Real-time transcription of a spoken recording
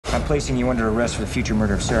I'm placing you under arrest for the future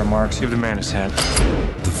murder of Sarah Marks. Give the man his hat.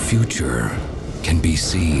 The future can be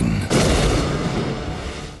seen.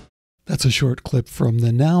 That's a short clip from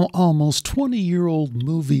the now almost 20-year-old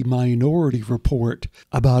movie Minority Report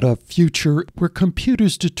about a future where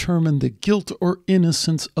computers determine the guilt or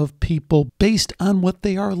innocence of people based on what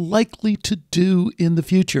they are likely to do in the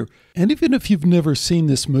future. And even if you've never seen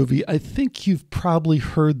this movie, I think you've probably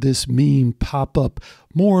heard this meme pop up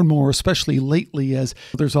more and more, especially lately as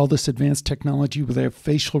there's all this advanced technology where they have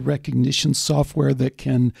facial recognition software that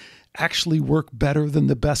can actually work better than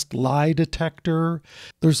the best lie detector.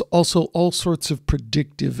 There's also all sorts of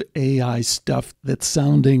predictive AI stuff that's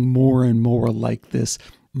sounding more and more like this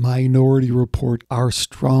Minority Report. Our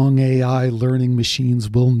strong AI learning machines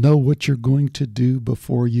will know what you're going to do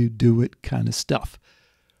before you do it kind of stuff.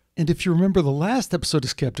 And if you remember the last episode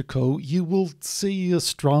of Skeptiko, you will see a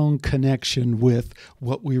strong connection with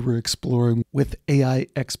what we were exploring with AI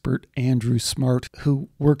expert Andrew Smart, who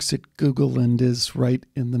works at Google and is right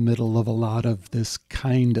in the middle of a lot of this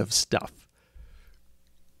kind of stuff.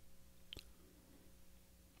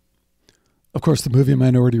 Of course, the movie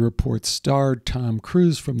Minority Report starred Tom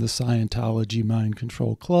Cruise from the Scientology Mind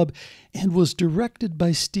Control Club and was directed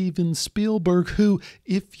by Steven Spielberg, who,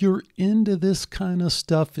 if you're into this kind of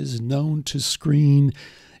stuff, is known to screen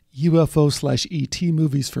UFO/ET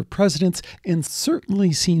movies for presidents and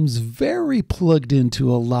certainly seems very plugged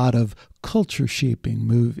into a lot of culture-shaping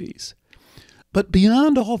movies. But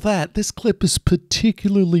beyond all that, this clip is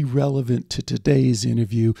particularly relevant to today's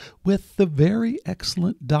interview with the very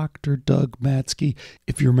excellent Dr. Doug Matzke.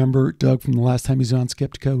 If you remember Doug from the last time he was on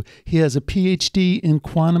Skeptiko, he has a PhD in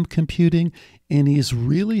quantum computing, and he's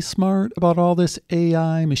really smart about all this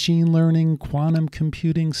AI, machine learning, quantum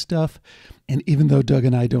computing stuff. And even though Doug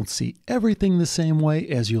and I don't see everything the same way,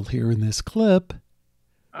 as you'll hear in this clip,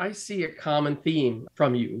 I see a common theme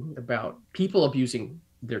from you about people abusing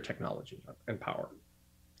their technology and power,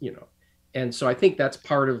 and so I think that's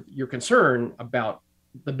part of your concern about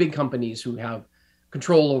the big companies who have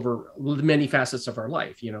control over many facets of our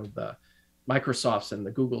life, the Microsofts and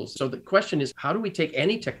the Googles. So the question is, how do we take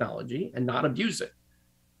any technology and not abuse it?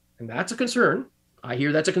 And that's a concern. I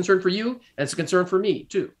hear that's a concern for you, and it's a concern for me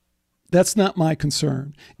too. That's not my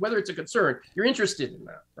concern. Whether it's a concern, you're interested in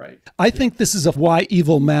that, right? I think this is a why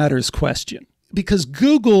evil matters question. Because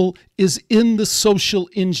Google is in the social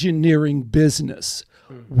engineering business,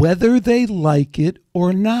 whether they like it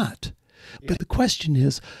or not. But the question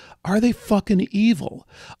is, are they fucking evil?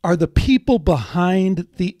 Are the people behind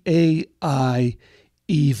the AI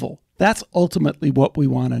evil? That's ultimately what we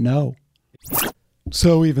want to know.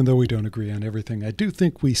 So even though we don't agree on everything, I do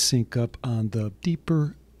think we sync up on the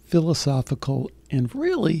deeper philosophical and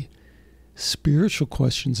really spiritual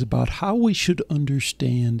questions about how we should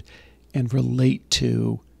understand and relate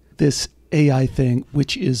to this AI thing,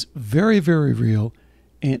 which is very, very real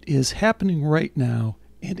and is happening right now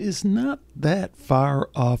and is not that far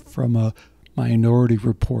off from a Minority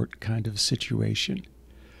Report kind of situation.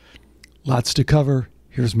 Lots to cover.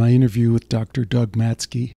 Here's my interview with Dr. Doug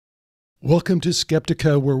Matzke. Welcome to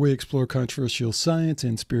Skeptiko, where we explore controversial science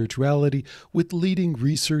and spirituality with leading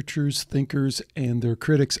researchers, thinkers, and their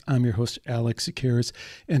critics. I'm your host, Alex Sakaris,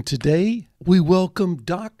 and today we welcome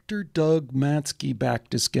Dr. Doug Matzke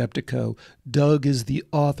back to Skeptiko. Doug is the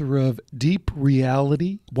author of Deep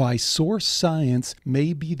Reality: Why Source Science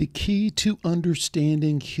May Be the Key to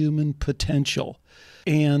Understanding Human Potential.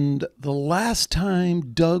 And the last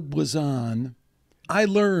time Doug was on, I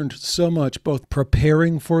learned so much, both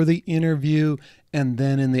preparing for the interview and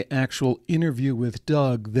then in the actual interview with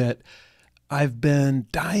Doug, that I've been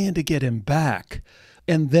dying to get him back.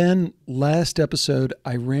 And then last episode,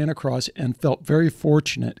 I ran across and felt very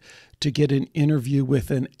fortunate to get an interview with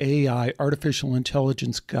an AI, artificial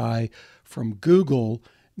intelligence guy from Google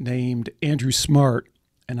named Andrew Smart.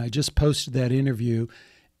 And I just posted that interview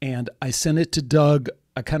and I sent it to Doug.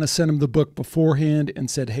 I kind of sent him the book beforehand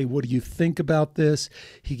and said, hey, what do you think about this?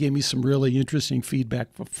 He gave me some really interesting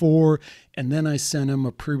feedback before, and then I sent him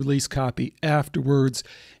a pre-release copy afterwards.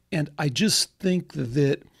 And I just think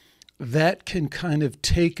that that can kind of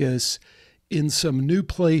take us in some new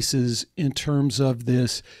places in terms of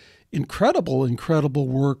this incredible, incredible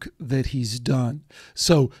work that he's done.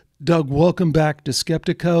 So, Doug, welcome back to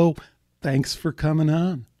Skeptiko. Thanks for coming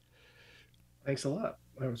on. Thanks a lot.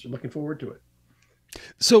 I was looking forward to it.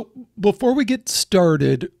 So before we get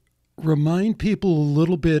started, remind people a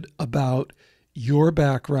little bit about your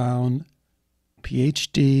background,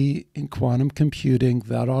 PhD in quantum computing.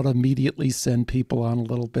 That ought to immediately send people on a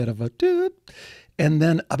little bit of a dude. And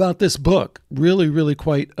then about this book, really, really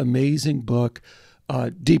quite amazing book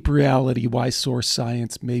deep reality, why source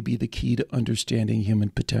science may be the key to understanding human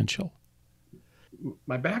potential?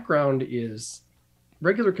 My background is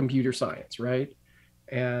regular computer science, right?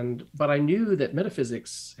 But I knew that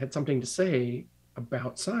metaphysics had something to say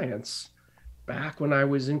about science back when I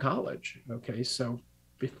was in college. Okay, so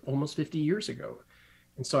almost 50 years ago.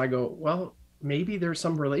 And so I go, well, maybe there's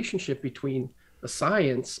some relationship between the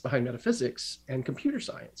science behind metaphysics and computer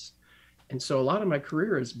science. And so a lot of my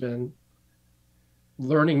career has been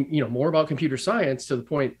learning, more about computer science, to the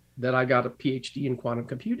point that I got a PhD in quantum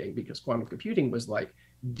computing, because quantum computing was like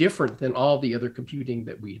different than all the other computing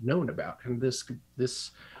that we'd known about. And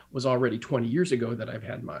this was already 20 years ago that I've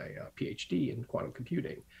had my PhD in quantum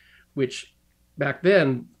computing, which back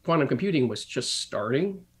then, quantum computing was just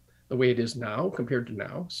starting the way it is now compared to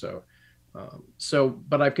now.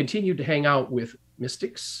 But I've continued to hang out with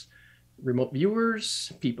mystics, remote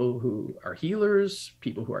viewers, people who are healers,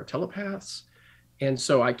 people who are telepaths. And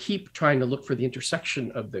so I keep trying to look for the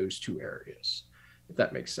intersection of those two areas, if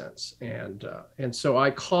that makes sense. And so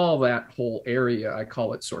I call that whole area, I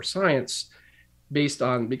call it source science,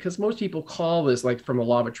 because most people call this, like from the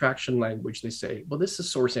law of attraction language, they say, well, this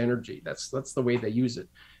is source energy. That's the way they use it.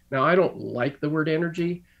 Now, I don't like the word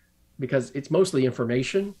energy because it's mostly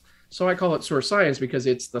information. So I call it source science because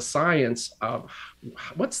it's the science of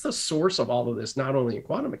what's the source of all of this, not only in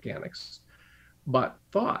quantum mechanics, but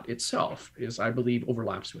thought itself I believe,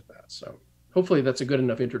 overlaps with that. So hopefully that's a good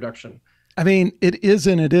enough introduction. I mean, it is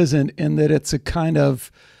and it isn't, in that it's a kind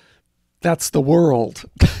of, that's the world.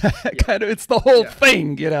 Kind of, it's the whole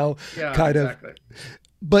thing, kind exactly. of.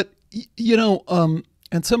 But,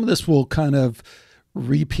 and some of this will kind of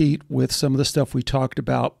repeat with some of the stuff we talked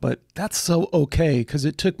about, but that's so okay, because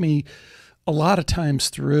it took me a lot of times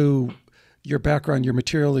through your background, your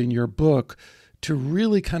material in your book, to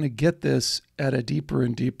really kind of get this at a deeper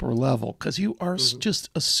and deeper level, because you are just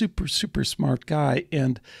a super, super smart guy.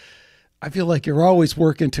 And I feel like you're always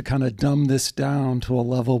working to kind of dumb this down to a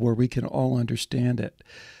level where we can all understand it.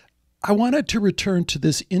 I wanted to return to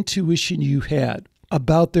this intuition you had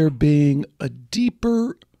about there being a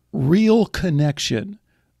deeper, real connection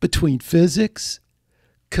between physics,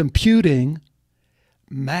 computing,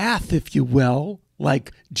 math, if you will,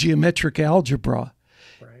 like geometric algebra,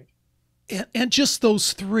 and just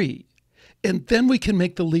those three. And then we can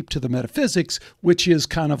make the leap to the metaphysics, which is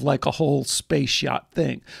kind of like a whole space yacht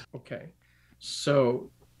thing. Okay. So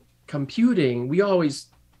computing,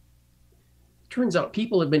 turns out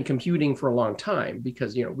people have been computing for a long time,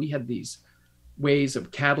 because, we had these ways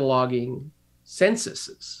of cataloging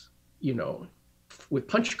censuses, with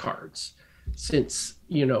punch cards since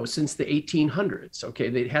the 1800s. Okay.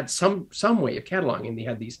 They had some way of cataloging. They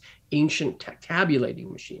had these ancient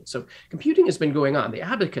tabulating machines. So computing has been going on. The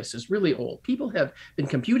abacus is really old. People have been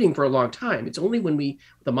computing for a long time. It's only when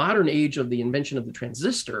the modern age of the invention of the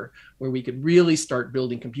transistor, where we could really start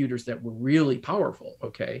building computers that were really powerful.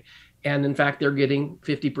 Okay. And in fact, they're getting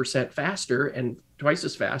 50% faster and twice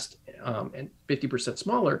as fast and 50%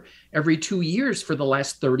 smaller every 2 years for the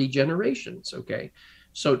last 30 generations. Okay.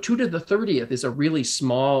 So 2 to the 30th is a really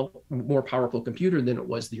small, more powerful computer than it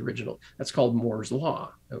was the original. That's called Moore's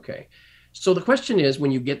law. Okay. So the question is,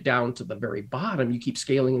 when you get down to the very bottom, you keep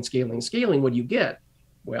scaling and scaling and scaling. What do you get?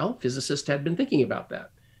 Well, physicists had been thinking about that.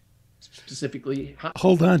 Specifically.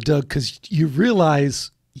 Hold on, Doug, because you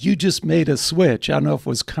realize you just made a switch. I don't know if it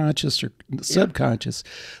was conscious or subconscious,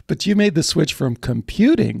 but you made the switch from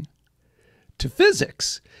computing to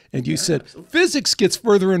physics. And you said absolutely. Physics gets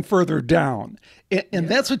further and further down. And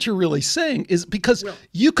that's what you're really saying, is because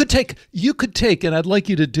you could take, and I'd like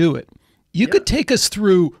you to do it. You could take us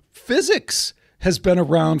through physics has been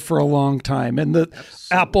around for a long time, and the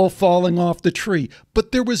apple falling off the tree.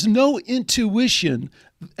 But there was no intuition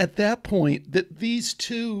at that point that these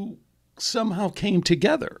two somehow came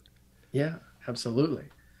together. Yeah, absolutely.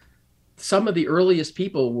 Some of the earliest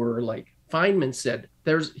people were like, Feynman said,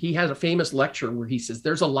 he has a famous lecture where he says,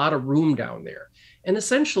 there's a lot of room down there. And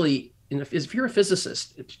essentially, if you're a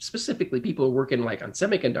physicist, specifically people who work on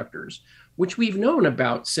semiconductors, which we've known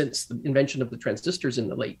about since the invention of the transistors in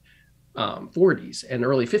the late 40s and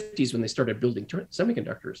early 50s, when they started building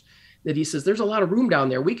semiconductors, that he says there's a lot of room down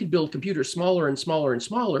there. We could build computers smaller and smaller and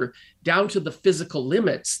smaller, down to the physical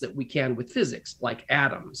limits that we can with physics, like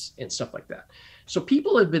atoms and stuff like that. So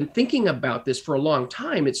people have been thinking about this for a long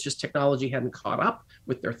time. It's just technology hadn't caught up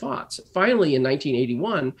with their thoughts. Finally, in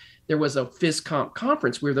 1981, there was a PhysComp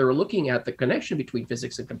conference where they were looking at the connection between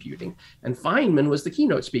physics and computing, and Feynman was the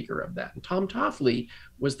keynote speaker of that. And Tom Toffley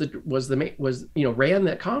ran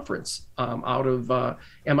that conference out of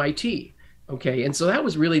MIT. Okay, and so that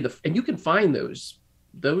was really and you can find those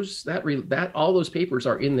all those papers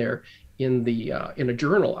are in there in a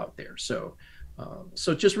journal out there. So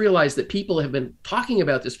just realize that people have been talking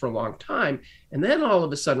about this for a long time. And then all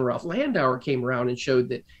of a sudden, Ralph Landauer came around and showed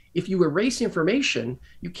that if you erase information,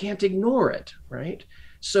 you can't ignore it, right?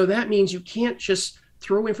 So that means you can't just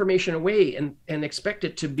throw information away and expect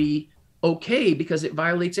it to be okay because it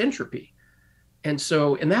violates entropy. And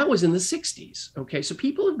that was in the 60s. Okay. So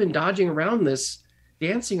people have been dancing around this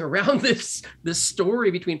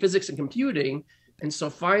story between physics and computing. And so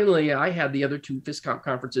finally I had the other two PhysComp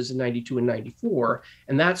conferences in 92 and 94.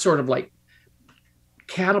 And that sort of like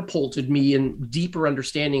catapulted me in deeper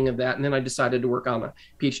understanding of that. And then I decided to work on a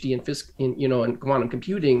PhD in quantum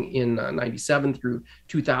computing in 97 through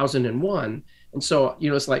 2001. And so,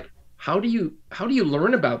 it's like, how do you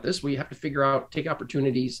learn about this? Well, you have to take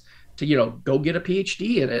opportunities to, go get a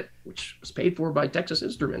PhD in it, which was paid for by Texas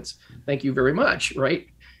Instruments. Thank you very much. Right.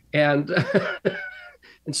 And,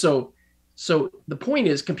 and so the point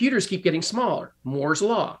is computers keep getting smaller. Moore's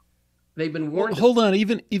law. They've been warned. Well, hold on.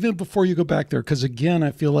 Even before you go back there, because again,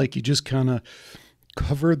 I feel like you just kind of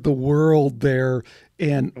covered the world there,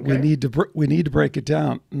 and okay. we need to break it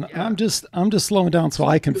down. Yeah. I'm just slowing down so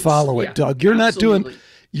I can follow it, Doug. You're not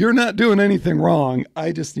doing anything wrong.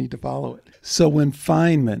 I just need to follow it. So when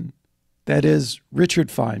Feynman, that is Richard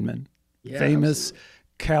Feynman, famous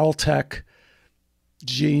Caltech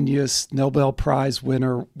genius, Nobel Prize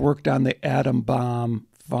winner, worked on the atom bomb,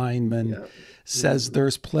 Feynman says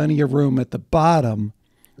there's plenty of room at the bottom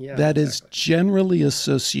that is generally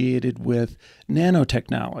associated with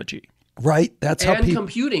nanotechnology, right? That's how people...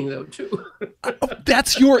 computing, though, too.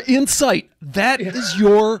 That's your insight. That is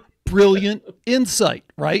your brilliant insight,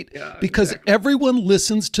 right? Yeah, because everyone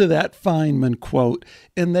listens to that Feynman quote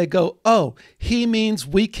and they go, oh, he means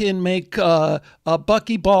we can make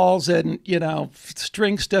buckyballs and,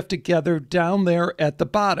 string stuff together down there at the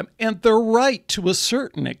bottom. And they're right to a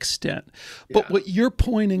certain extent. But what you're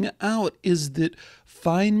pointing out is that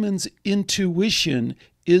Feynman's intuition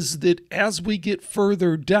is that as we get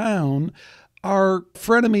further down, our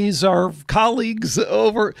frenemies, our colleagues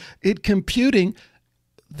over in computing,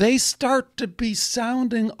 they start to be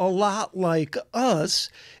sounding a lot like us,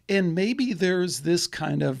 and maybe there's this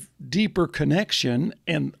kind of deeper connection,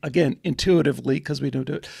 and again, intuitively, because we don't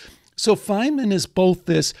do it. So Feynman is both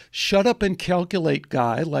this shut up and calculate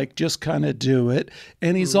guy, like just kind of do it,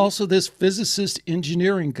 and he's also this physicist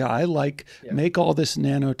engineering guy, like make all this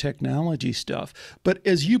nanotechnology stuff. But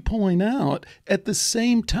as you point out, at the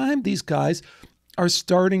same time, these guys are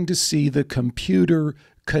starting to see the computer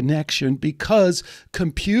connection because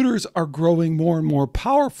computers are growing more and more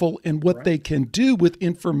powerful in what they can do with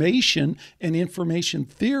information, and information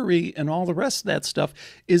theory and all the rest of that stuff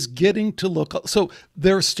is getting to look. So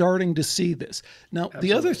they're starting to see this. Now,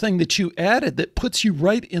 the other thing that you added that puts you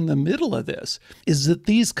right in the middle of this is that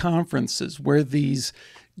these conferences where these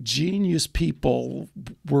genius people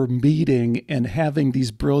were meeting and having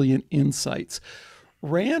these brilliant insights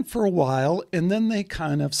ran for a while, and then they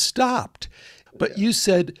kind of stopped. But you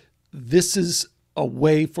said this is a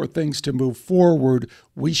way for things to move forward.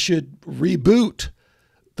 We should reboot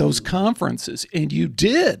those conferences. And you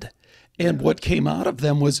did. And what came out of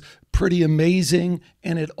them was pretty amazing.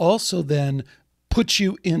 And it also then puts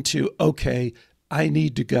you into, okay, I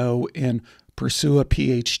need to go and pursue a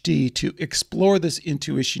PhD to explore this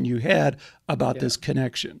intuition you had about this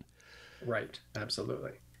connection. Right.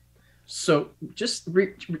 Absolutely. So just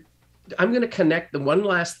I'm going to connect the one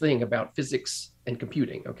last thing about physics and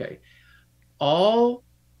computing. Okay. All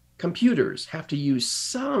computers have to use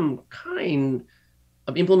some kind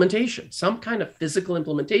of implementation, some kind of physical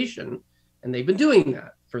implementation. And they've been doing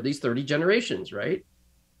that for these 30 generations, right?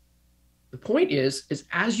 The point is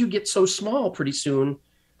as you get so small, pretty soon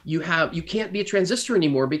you can't be a transistor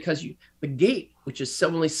anymore because the gate, which is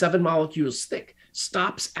only 7 molecules thick,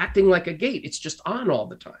 stops acting like a gate. It's just on all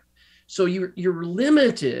the time. So you're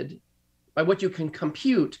limited by what you can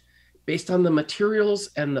compute based on the materials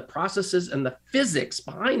and the processes and the physics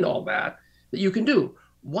behind all that you can do.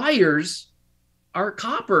 Wires are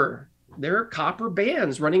copper. They're copper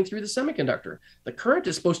bands running through the semiconductor. The current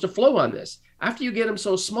is supposed to flow on this. After you get them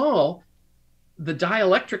so small, the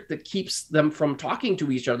dielectric that keeps them from talking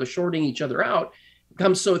to each other, shorting each other out,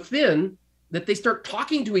 becomes so thin that they start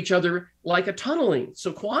talking to each other like a tunneling.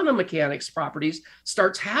 So quantum mechanics properties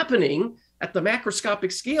starts happening at the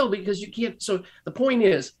macroscopic scale because you can't. So the point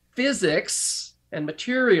is physics and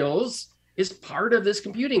materials is part of this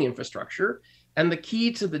computing infrastructure. And the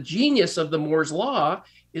key to the genius of the Moore's law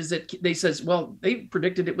is that they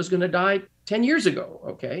predicted it was going to die 10 years ago.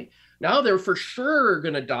 Okay. Now they're for sure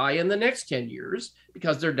going to die in the next 10 years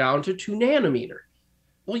because they're down to 2 nanometer.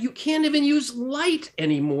 Well, you can't even use light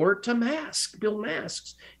anymore to build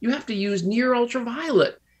masks. You have to use near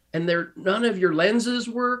ultraviolet, and none of your lenses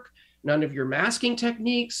work, none of your masking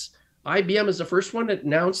techniques. IBM is the first one that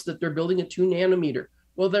announced that they're building a 2 nanometer.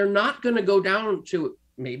 Well, they're not going to go down to,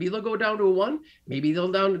 maybe they'll go down to a 1, maybe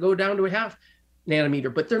they'll go down to a half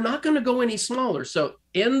nanometer, but they're not going to go any smaller. So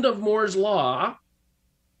end of Moore's law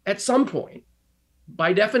at some point,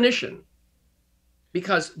 by definition,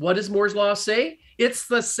 because what does Moore's law say? It's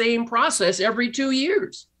the same process every 2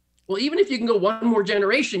 years. Well, even if you can go one more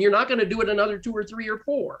generation, you're not going to do it another 2 or 3 or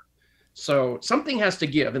 4. So something has to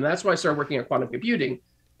give. And that's why I started working on quantum computing,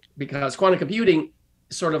 because quantum computing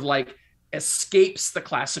sort of like escapes the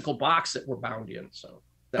classical box that we're bound in. So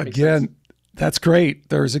that makes sense. That's great.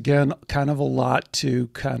 There's, again, kind of a lot to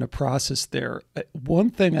kind of process there. One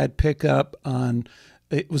thing I'd pick up on,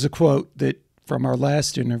 it was a quote that from our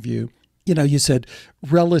last interview. You said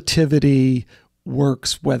relativity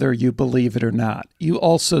works whether you believe it or not. You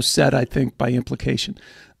also said, I think by implication,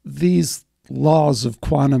 these laws of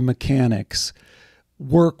quantum mechanics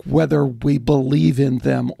work whether we believe in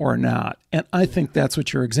them or not. And I think that's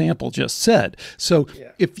what your example just said. So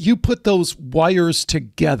if you put those wires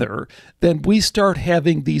together, then we start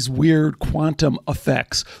having these weird quantum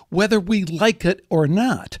effects, whether we like it or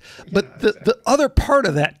not. But the other part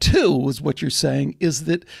of that too, is what you're saying, is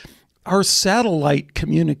that our satellite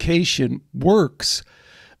communication works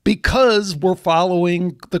because we're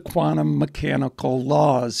following the quantum mechanical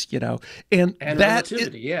laws, and that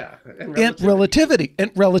relativity,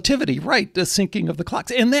 and relativity, right? The syncing of the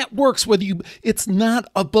clocks, and that works whether it's not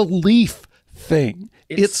a belief thing.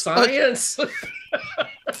 It's science.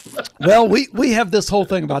 Well, we have this whole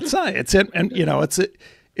thing about science, and it's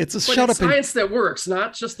a shut up. Science that works,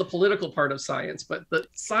 not just the political part of science, but the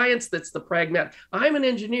science that's the pragmatic. I'm an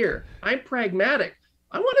engineer. I'm pragmatic.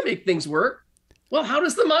 I want to make things work. Well, how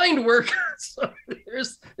does the mind work? So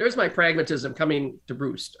there's my pragmatism coming to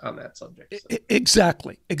roost on that subject. So.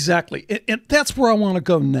 Exactly. And that's where I want to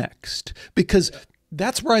go next, because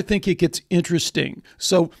that's where I think it gets interesting.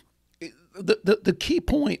 So the key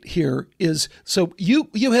point here is, so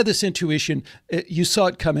you had this intuition, you saw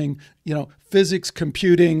it coming, physics,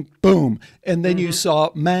 computing, boom. And then you saw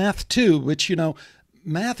math too, which,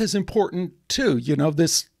 math is important too.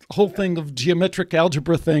 This whole thing of geometric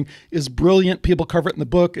algebra thing is brilliant. People cover it in the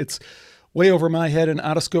book. It's way over my head and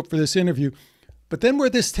out of scope for this interview. But then where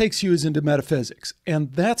this takes you is into metaphysics.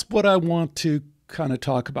 And that's what I want to kind of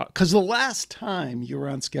talk about. Because the last time you were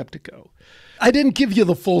on Skeptiko, I didn't give you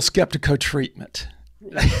the full Skeptiko treatment.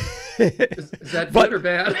 Is that good or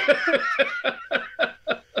bad?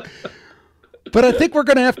 But I think we're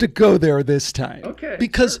going to have to go there this time. Okay.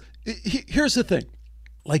 Because here's the thing.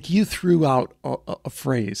 Like, you threw out a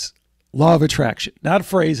phrase, law of attraction, not a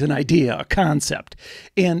phrase, an idea, a concept.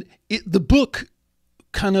 And the book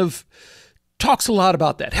kind of talks a lot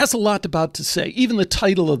about that, has a lot about to say, even the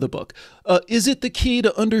title of the book. Is it the key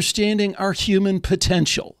to understanding our human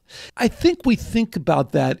potential? I think we think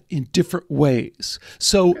about that in different ways.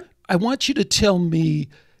 So I want you to tell me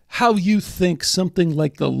how you think something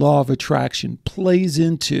like the law of attraction plays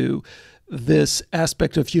into this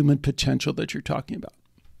aspect of human potential that you're talking about.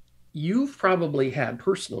 You've probably had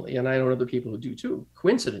personally, and I know other people who do too,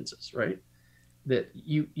 coincidences, right? That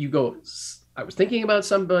you go, I was thinking about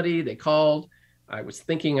somebody, they called, I was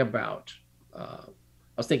thinking, oh,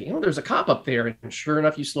 there's a cop up there. And sure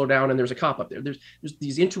enough, you slow down and there's a cop up there. There's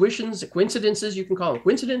these intuitions, coincidences, you can call them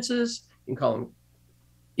coincidences, you can call them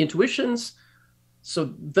intuitions.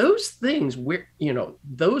 So those things,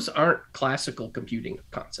 those aren't classical computing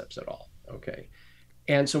concepts at all, okay?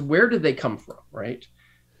 And so where did they come from, right?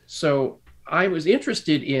 So I was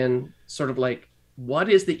interested in sort of like, what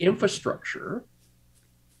is the infrastructure,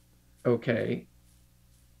 okay,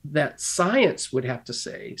 that science would have to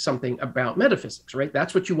say something about metaphysics, right?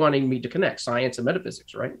 That's what you wanted me to connect, science and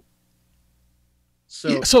metaphysics, right?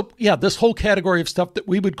 So this whole category of stuff that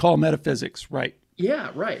we would call metaphysics, right?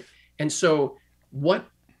 Yeah, right. And so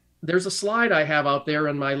there's a slide I have out there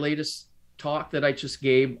in my latest talk that I just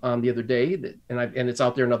gave the other day, and it's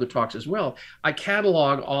out there in other talks as well. I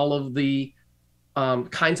catalog all of the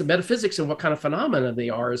kinds of metaphysics and what kind of phenomena they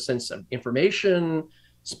are, a sense of information,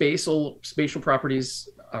 spatial properties,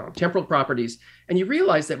 temporal properties. And you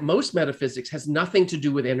realize that most metaphysics has nothing to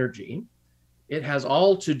do with energy. It has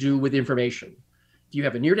all to do with information. If you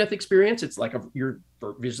have a near-death experience, it's like you're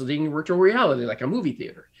visiting virtual reality, like a movie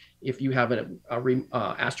theater. If you have an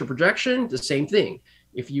astral projection, the same thing.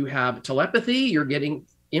 If you have telepathy, you're getting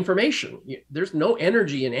information. There's no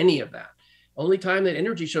energy in any of that. Only time that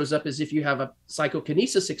energy shows up is if you have a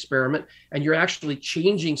psychokinesis experiment and you're actually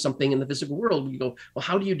changing something in the physical world. You go, well,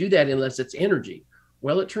 how do you do that unless it's energy?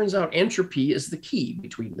 Well, it turns out entropy is the key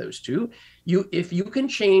between those two. If you can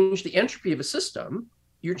change the entropy of a system,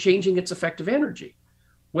 you're changing its effective energy.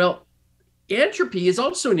 Well, entropy is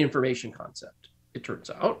also an information concept, it turns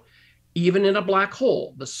out. Even in a black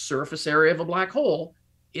hole, the surface area of a black hole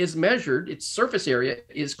is measured. Its surface area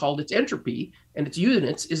is called its entropy, and its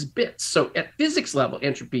units is bits. So at physics level,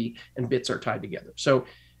 entropy and bits are tied together. So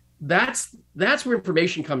that's where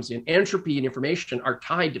information comes in. Entropy and information are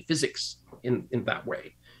tied to physics in that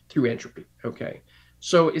way through entropy. Okay.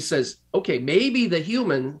 So it says, okay, maybe the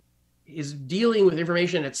human is dealing with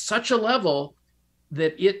information at such a level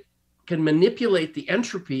that it can manipulate the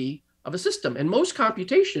entropy of a system. And most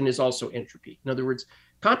computation is also entropy. In other words,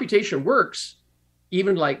 computation works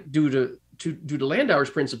even like due to Landauer's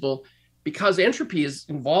principle, because entropy is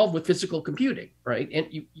involved with physical computing, right? And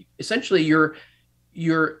you essentially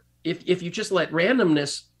if you just let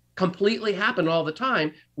randomness completely happen all the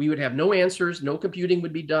time, we would have no answers, no computing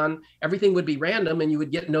would be done, everything would be random, and you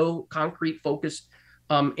would get no concrete, focused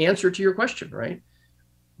answer to your question, right?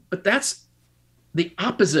 But that's the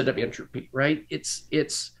opposite of entropy, right? It's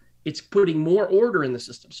putting more order in the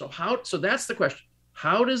system. So that's the question.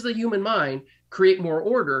 How does the human mind create more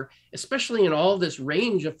order, especially in all this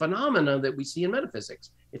range of phenomena that we see in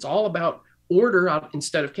metaphysics? It's all about order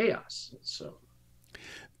instead of chaos. So,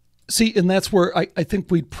 see, and that's where I think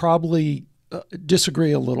we'd probably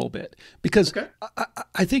disagree a little bit, because okay.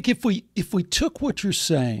 I think if we took what you're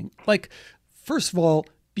saying, like, first of all,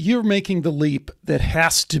 you're making the leap that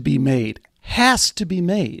has to be made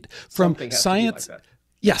from science.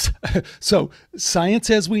 Yes. So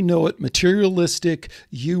science as we know it, materialistic,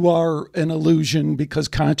 you are an illusion because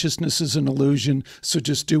consciousness is an illusion. So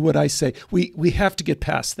just do what I say. We have to get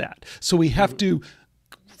past that. So we have to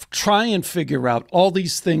try and figure out all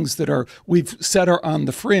these things that we've said are on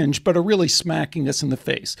the fringe, but are really smacking us in the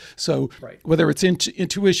face. So right. Whether it's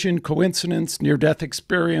intuition, coincidence, near-death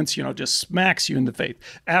experience, just smacks you in the face.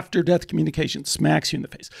 After-death communication smacks you in the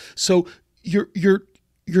face. So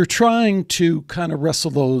you're trying to kind of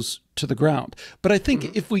wrestle those to the ground. But I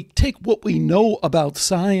think if we take what we know about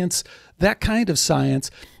science, that kind of science,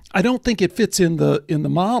 I don't think it fits in the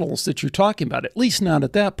models that you're talking about, at least not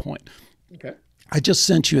at that point. Okay. I just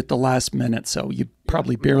sent you at the last minute, so you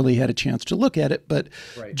probably barely had a chance to look at it. But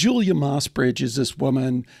right. Julia Mossbridge is this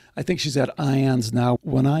woman. I think she's at IONS now.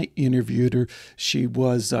 When I interviewed her, she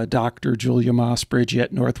was Dr. Julia Mossbridge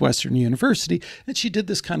at Northwestern University, and she did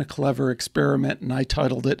this kind of clever experiment, and I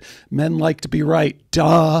titled it, Men Like to Be Right,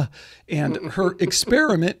 Duh. And her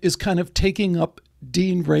experiment is kind of taking up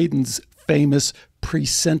Dean Radin's famous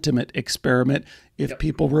presentiment experiment. If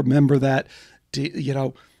people remember that,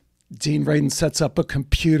 Dean Radin sets up a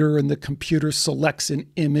computer, and the computer selects an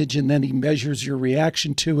image, and then he measures your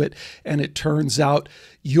reaction to it. And it turns out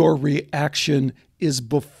your reaction is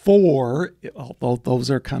before, although those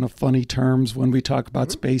are kind of funny terms when we talk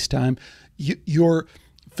about space-time, your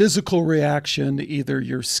physical reaction, either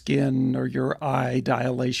your skin or your eye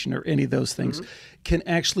dilation or any of those things, can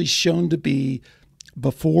actually shown to be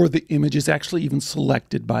before the image is actually even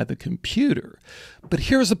selected by the computer. But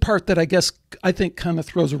here's the part that I think kind of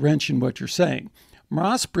throws a wrench in what you're saying.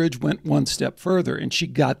 Mossbridge went one step further, and she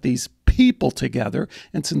got these people together,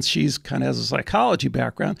 and since she's kind of has a psychology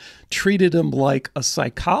background, treated them like a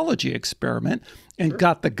psychology experiment, and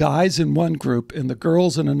got the guys in one group and the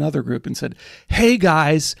girls in another group and said, hey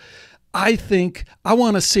guys, I think I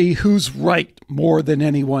want to see who's right more than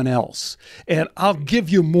anyone else. And I'll give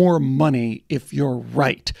you more money if you're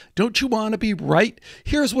right. Don't you want to be right?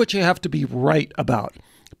 Here's what you have to be right about.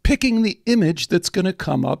 Picking the image that's going to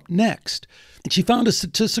come up next. And she found a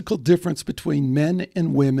statistical difference between men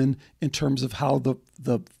and women in terms of how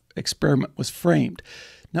the experiment was framed.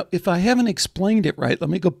 Now, if I haven't explained it right, let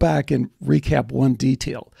me go back and recap one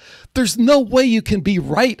detail. There's no way you can be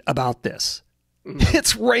right about this.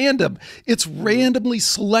 It's random. It's randomly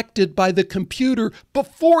selected by the computer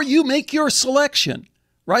before you make your selection,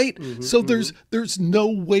 right? So there's no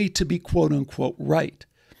way to be quote unquote right.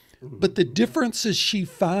 But the differences she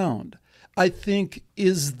found, I think,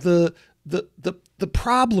 is the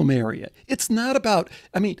problem area. It's not about,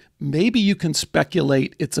 maybe you can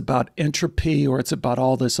speculate it's about entropy or it's about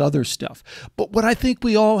all this other stuff. But what I think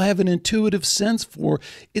we all have an intuitive sense for,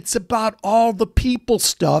 it's about all the people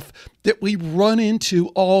stuff that we run into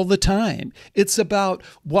all the time. It's about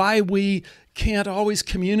why we can't always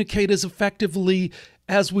communicate as effectively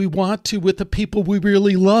as we want to with the people we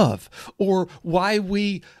really love, or why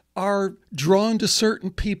we are drawn to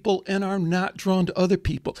certain people and are not drawn to other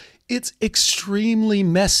people. It's extremely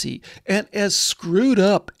messy. And as screwed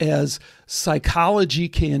up as psychology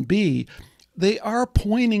can be, they are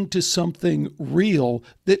pointing to something real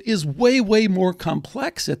that is way, way more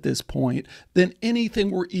complex at this point than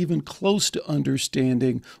anything we're even close to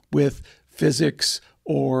understanding with physics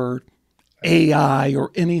or AI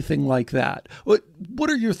or anything like that. What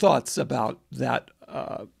are your thoughts about that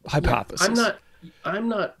hypothesis? I'm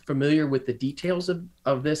not familiar with the details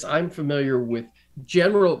of this. I'm familiar with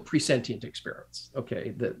general presentient experiments,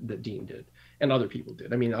 okay, that Dean did and other people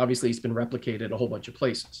did. I mean, obviously it's been replicated a whole bunch of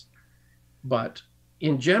places. But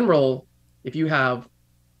in general, if you have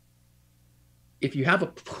a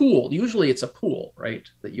pool, usually it's a pool, right,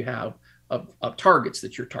 that you have of targets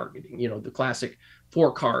that you're targeting, you know, the classic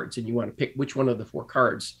 4 cards, and you want to pick which one of the 4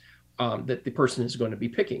 cards that the person is going to be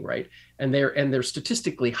picking, right? And they're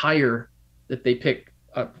statistically higher that they pick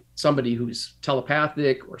somebody who's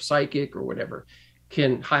telepathic or psychic or whatever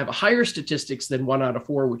can have a higher statistics than 1 out of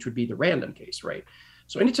 4, which would be the random case, right?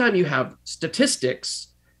 So anytime you have statistics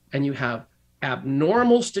and you have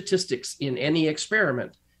abnormal statistics in any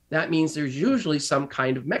experiment, that means there's usually some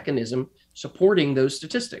kind of mechanism supporting those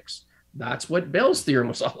statistics. That's what Bell's theorem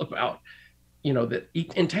was all about. You know, that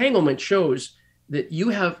entanglement shows that you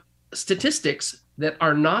have statistics that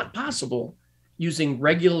are not possible using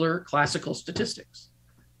regular classical statistics.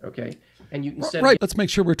 Okay. And you instead right. Let's make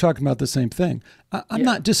sure we're talking about the same thing. I'm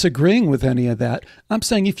not disagreeing with any of that. I'm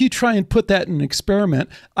saying if you try and put that in an experiment,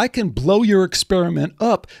 I can blow your experiment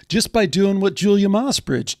up just by doing what Julia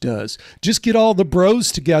Mossbridge does. Just get all the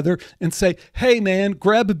bros together and say, hey, man,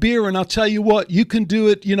 grab a beer and I'll tell you what, you can do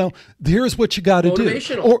it. You know, here's what you got to do.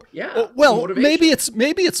 Well, maybe it's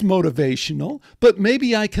motivational, but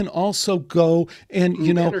maybe I can also go and,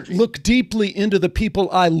 you know, look deeply into the people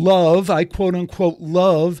I love, I quote unquote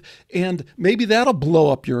love, and maybe that'll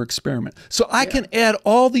blow up your experiment. So I can add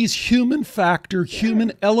all these human factor,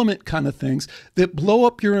 human element kind of things that blow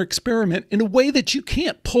up your experiment in a way that you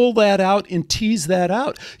can't pull that out and tease that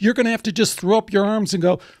out. You're going to have to just throw up your arms and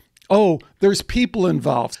go, oh, there's people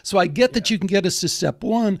involved. So I get that you can get us to step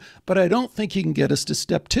 1, but I don't think you can get us to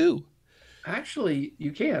step 2. Actually,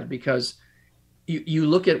 you can, because you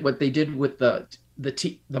look at what they did with the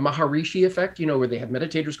Maharishi effect, you know, where they had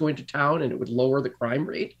meditators going to town and it would lower the crime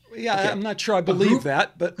rate. Yeah, okay. I'm not sure I believe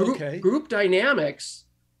that, but okay. Group dynamics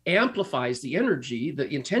amplifies the energy,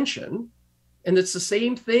 the intention, and it's the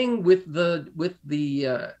same thing with the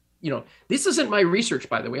you know, this isn't my research,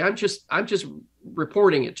 by the way. I'm just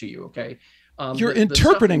reporting it to you, okay? You're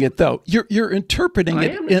interpreting it though. You're interpreting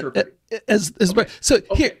it. I am interpreting. As okay. So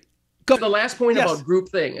okay. Here, go. The last point about group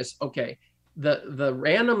thing is okay. The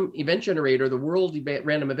random event generator, the world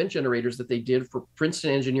random event generators that they did for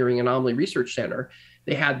Princeton Engineering Anomaly Research Center,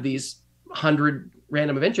 they had these 100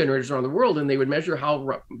 random event generators around the world, and they would measure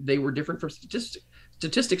how they were different from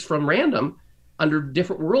statistics from random under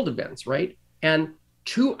different world events, right? And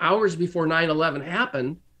 2 hours before 9/11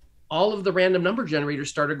 happened, all of the random number generators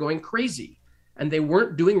started going crazy, and they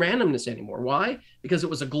weren't doing randomness anymore. Why? Because it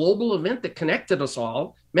was a global event that connected us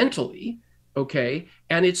all mentally. Okay.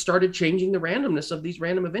 And it started changing the randomness of these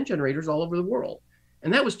random event generators all over the world.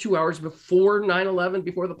 And that was 2 hours before 9/11,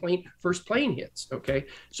 before the first plane hits. Okay.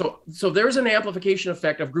 So there's an amplification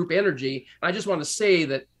effect of group energy. I just want to say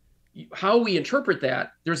that how we interpret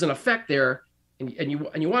that, there's an effect there. And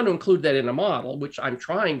you want to include that in a model, which I'm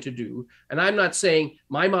trying to do. And I'm not saying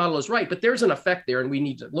my model is right, but there's an effect there and we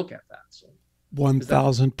need to look at that. So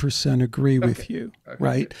 1000% agree with you,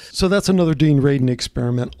 right? Good. So that's another Dean Radin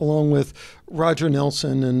experiment, along with Roger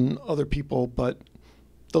Nelson and other people, but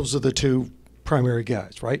those are the 2 primary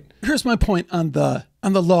guys, right? Here's my point on the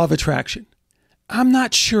law of attraction. I'm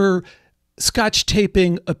not sure Scotch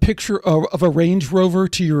taping a picture of a Range Rover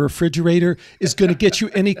to your refrigerator is going to get you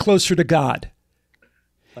any closer to God.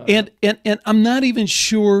 And I'm not even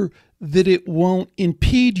sure that it won't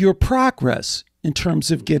impede your progress in terms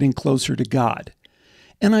of getting closer to God.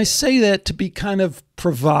 And I say that to be kind of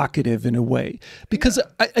provocative in a way, because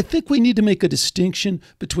I think we need to make a distinction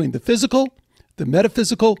between the physical, the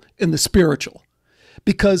metaphysical, and the spiritual.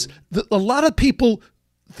 Because a lot of people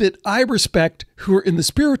that I respect who are in the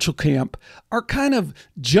spiritual camp are kind of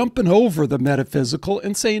jumping over the metaphysical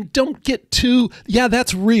and saying, don't get too,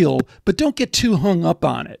 that's real, but don't get too hung up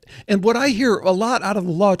on it. And what I hear a lot out of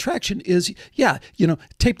the law of attraction is,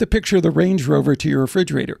 tape the picture of the Range Rover to your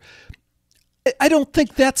refrigerator. I don't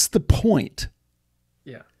think that's the point.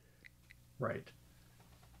 Yeah, right.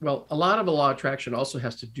 Well, a lot of the law of attraction also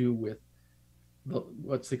has to do with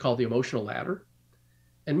what they call the emotional ladder.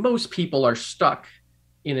 And most people are stuck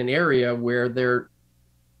in an area where they're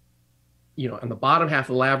on the bottom half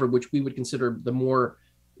of the ladder, which we would consider the more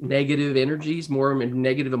negative energies, more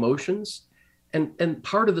negative emotions. And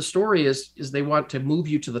part of the story is they want to move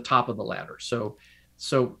you to the top of the ladder. So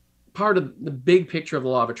part of the big picture of the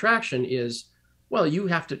law of attraction is, well, you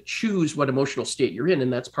have to choose what emotional state you're in,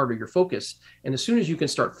 and that's part of your focus. And as soon as you can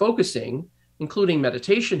start focusing, including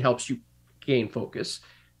meditation helps you gain focus.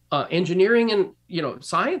 Engineering and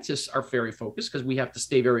scientists are very focused because we have to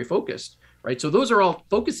stay very focused, right? So those are all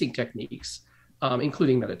focusing techniques,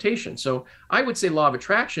 including meditation. So I would say law of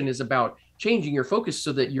attraction is about changing your focus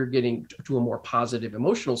so that you're getting to a more positive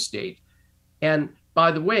emotional state. And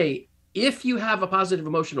by the way, if you have a positive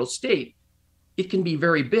emotional state, it can be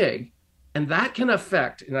very big, and that can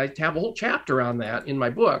affect, and I have a whole chapter on that in my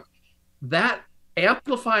book, that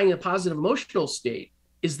amplifying a positive emotional state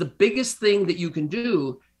is the biggest thing that you can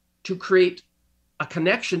do to create a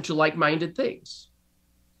connection to like-minded things.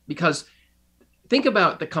 Because think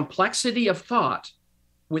about the complexity of thought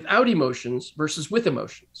without emotions versus with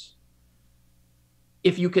emotions.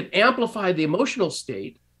 If you can amplify the emotional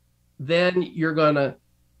state, then you're going to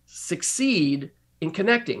succeed in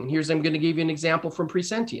connecting. I'm going to give you an example from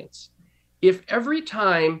presentience. If every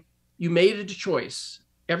time you made a choice,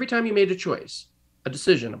 a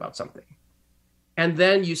decision about something, and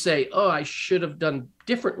then you say, oh, I should have done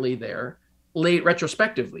differently there,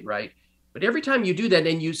 retrospectively, right? But every time you do that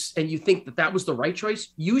and you think that was the right choice,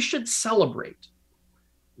 you should celebrate.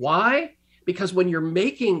 Why? Because when you're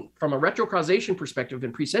making, from a retrocausation perspective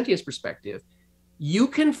and presentience perspective, you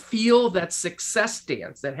can feel that success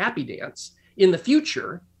dance, that happy dance in the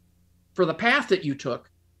future for the path that you took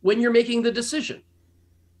when you're making the decision.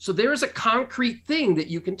 So there is a concrete thing that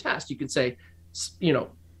you can test. You can say,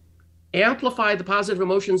 amplify the positive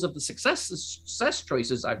emotions of the success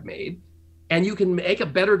choices I've made, and you can make a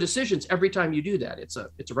better decisions every time you do that. It's a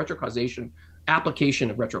retrocausation application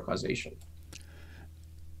of retrocausation.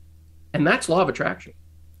 And that's law of attraction.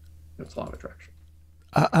 That's law of attraction.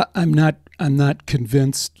 I'm not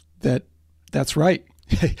convinced that that's right.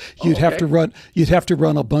 You'd have to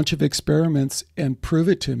run a bunch of experiments and prove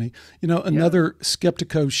it to me. Another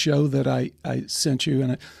Skeptiko show that I sent you,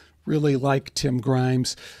 and I really like Tim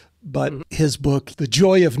Grimes, but his book, The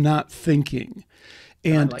Joy of Not Thinking.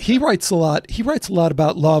 And he writes a lot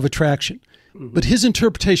about law of attraction, but his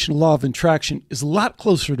interpretation of law of attraction is a lot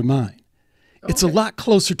closer to mine. It's a lot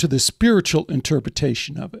closer to the spiritual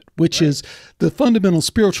interpretation of it, which is the fundamental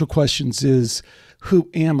spiritual questions is,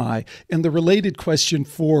 who am I? And the related question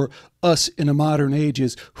for us in a modern age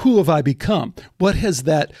is, who have I become? What has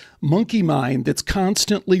that monkey mind that's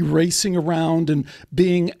constantly racing around and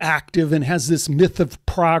being active and has this myth of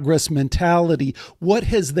progress mentality, what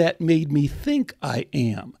has that made me think I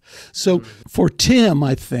am? So for Tim,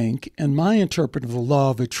 I think, and my interpretation of the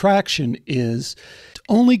law of attraction is to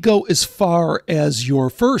only go as far as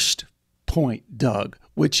your first point, Doug,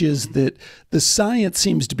 which is that the science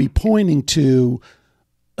seems to be pointing to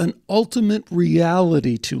an ultimate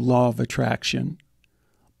reality to law of attraction,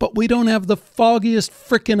 but we don't have the foggiest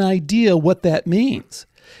frickin' idea what that means.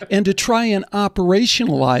 And to try and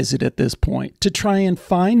operationalize it at this point, to try and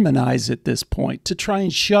Feynmanize at this point, to try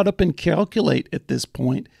and shut up and calculate at this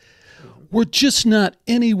point, we're just not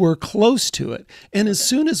anywhere close to it. And as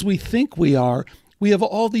soon as we think we are, we have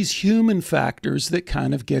all these human factors that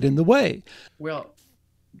kind of get in the way. Well,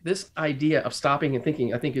 this idea of stopping and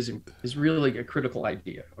thinking, I think, is really a critical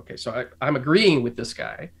idea. Okay, so I'm agreeing with this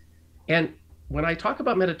guy. And when I talk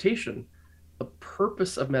about meditation, the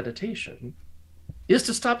purpose of meditation is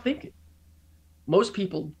to stop thinking. Most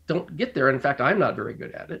people don't get there. In fact, I'm not very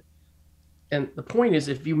good at it. And the point is,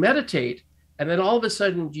 if you meditate and then all of a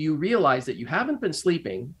sudden you realize that you haven't been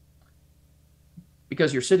sleeping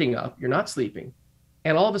because you're sitting up, you're not sleeping,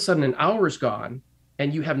 and all of a sudden an hour is gone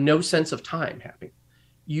and you have no sense of time happening.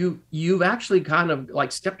 You've actually kind of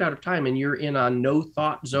like stepped out of time and you're in a no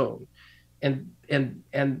thought zone. And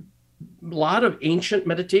a lot of ancient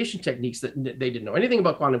meditation techniques that they didn't know anything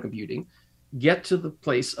about quantum computing get to the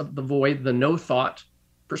place of the void, the no thought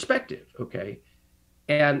perspective. Okay.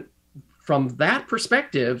 And from that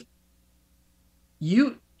perspective,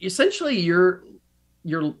 you're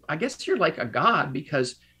I guess you're like a god,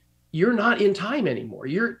 because you're not in time anymore.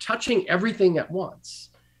 You're touching everything at once.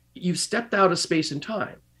 You've stepped out of space and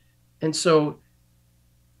time. And so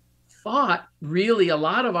thought, really, a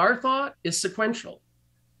lot of our thought is sequential.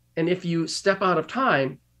 And if you step out of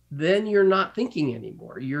time, then you're not thinking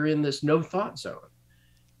anymore. You're in this no thought zone.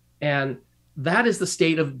 And that is the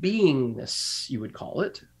state of beingness, you would call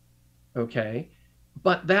it. Okay.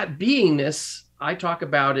 But that beingness, I talk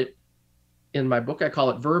about it in my book, I call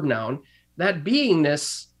it verb noun. That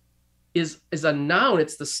beingness is a noun.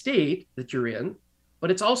 It's the state that you're in,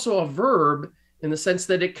 but it's also a verb in the sense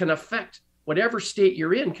that it can affect whatever state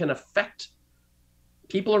you're in, can affect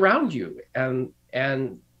people around you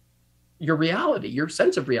and your reality, your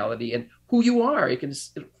sense of reality, and who you are.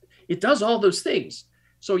 It does all those things.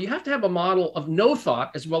 So you have to have a model of no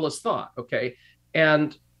thought as well as thought. Okay.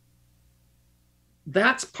 And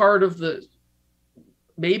that's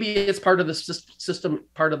maybe it's part of the system,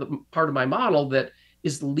 part of my model that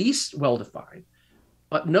is least well defined.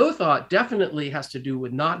 But no thought definitely has to do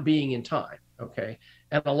with not being in time. Okay.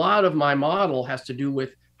 And a lot of my model has to do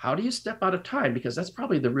with how do you step out of time? Because that's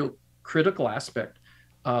probably the real critical aspect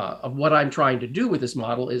of what I'm trying to do with this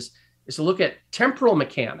model is to look at temporal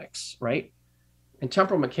mechanics, right? And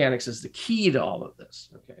temporal mechanics is the key to all of this.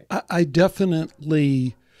 Okay. I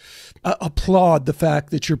definitely applaud the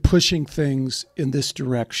fact that you're pushing things in this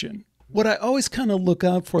direction. What I always kind of look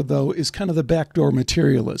out for, though, is kind of the backdoor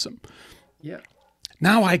materialism. Yeah.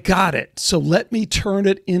 Now I got it. So let me turn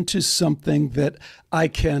it into something that I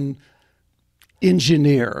can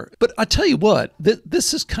engineer. But I tell you what,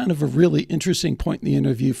 this is kind of a really interesting point in the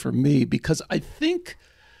interview for me, because I think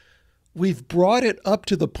we've brought it up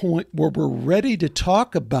to the point where we're ready to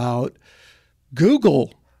talk about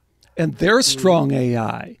Google and their strong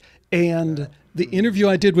AI and the interview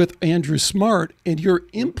I did with Andrew Smart and your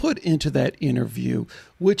input into that interview,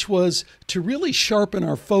 which was to really sharpen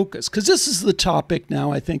our focus. Because this is the topic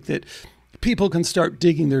now I think that people can start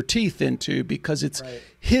digging their teeth into, because it's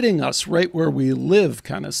hitting us right where we live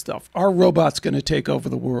kind of stuff. Are robots going to take over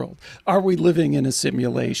the world? Are we living in a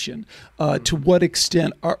simulation? To what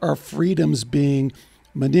extent are our freedoms being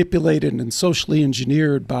manipulated and socially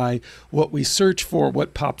engineered by what we search for,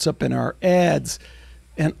 what pops up in our ads,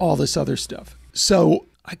 and all this other stuff? So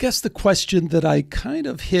I guess the question that I kind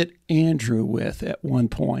of hit Andrew with at one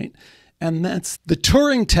point, and that's the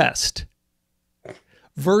Turing test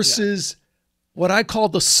versus what I call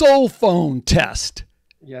the soul phone test.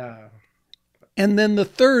 Yeah. And then the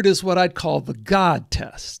third is what I'd call the God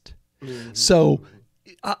test. Mm-hmm. So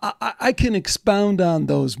I can expound on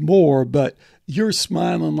those more, but you're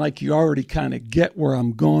smiling like you already kind of get where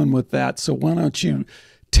I'm going with that. So why don't you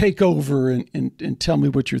take over and tell me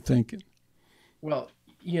what you're thinking? Well,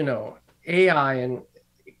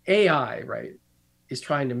 AI, right, is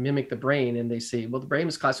trying to mimic the brain. And they say, well, the brain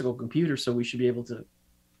is classical computer, so we should be able to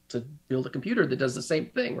build a computer that does the same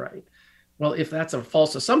thing, right? Well, if that's a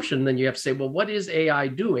false assumption, then you have to say, well, what is AI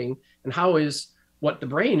doing, and how is what the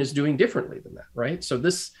brain is doing differently than that, right? So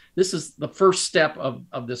this is the first step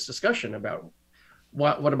of this discussion about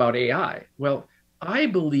what about AI? Well, I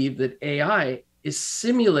believe that AI is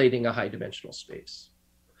simulating a high dimensional space,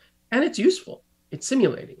 and it's useful. It's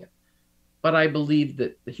simulating it. But I believe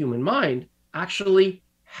that the human mind actually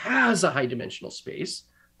has a high dimensional space,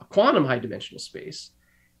 a quantum high dimensional space.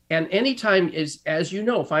 And anytime is, as you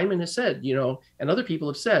know, Feynman has said, and other people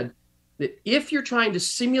have said, that if you're trying to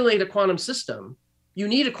simulate a quantum system, you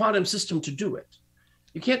need a quantum system to do it.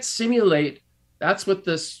 You can't simulate. That's what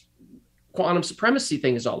this quantum supremacy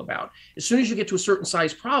thing is all about. As soon as you get to a certain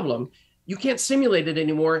size problem, you can't simulate it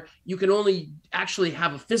anymore. You can only actually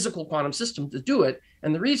have a physical quantum system to do it.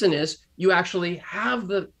 And the reason is you actually have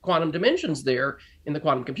the quantum dimensions there in the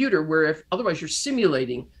quantum computer, where if otherwise you're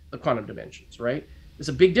simulating the quantum dimensions, right? There's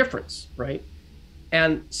a big difference, right?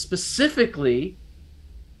 And specifically,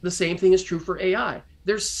 the same thing is true for AI.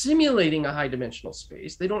 They're simulating a high dimensional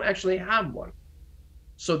space. They don't actually have one.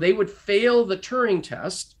 So they would fail the Turing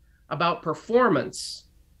test about performance.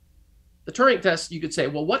 The Turing test, you could say,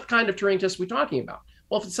 well, what kind of Turing test are we talking about?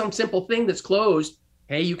 Well, if it's some simple thing that's closed,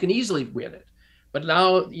 hey, you can easily win it. But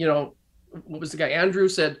now, what was the guy? Andrew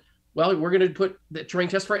said, well, we're going to put the Turing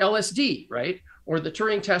test for LSD, right? Or the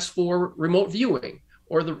Turing test for remote viewing,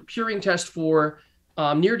 or the Turing test for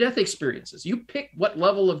near-death experiences. You pick what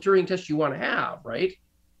level of Turing test you want to have, right?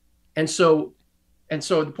 And so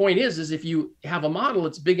the point is if you have a model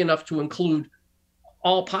that's big enough to include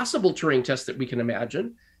all possible Turing tests that we can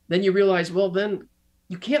imagine, then you realize, well, then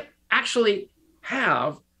you can't actually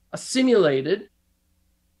have a simulated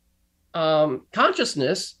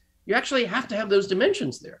consciousness. You actually have to have those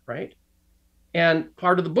dimensions there, right? And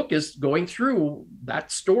part of the book is going through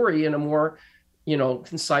that story in a more,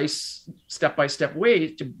 concise step-by-step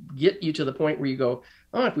way to get you to the point where you go,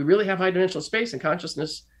 oh, if we really have high dimensional space and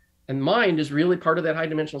consciousness and mind is really part of that high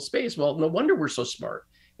dimensional space, well, no wonder we're so smart.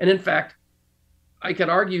 And in fact, I could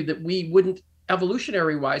argue that we wouldn't,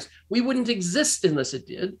 evolutionary wise, we wouldn't exist unless it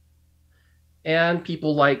did. And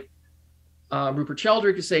people like Rupert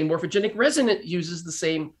Sheldrake is saying morphogenic resonance uses the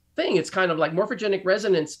same thing. It's kind of like morphogenic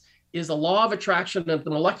resonance is a law of attraction at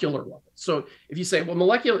the molecular level. So if you say, well,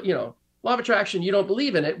 molecular, law of attraction, you don't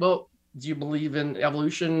believe in it. Well, do you believe in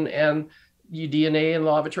evolution and DNA and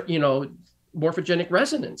law of morphogenic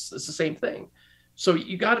resonance? It's the same thing. So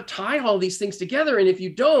you got to tie all these things together. And if you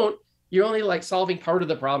don't, you're only like solving part of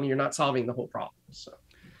the problem. You're not solving the whole problem. So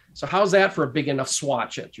how's that for a big enough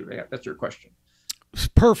swatch? That's your question.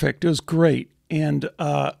 Perfect. It was great. And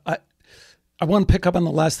I want to pick up on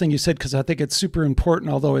the last thing you said, because I think it's super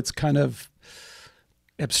important, although it's kind of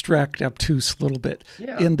abstract, obtuse a little bit,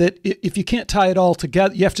 in that if you can't tie it all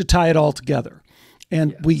together, you have to tie it all together.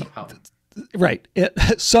 And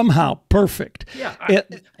somehow, perfect. Yeah.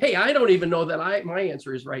 Hey, I don't even know that my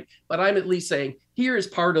answer is right, but I'm at least saying here is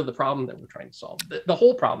part of the problem that we're trying to solve, the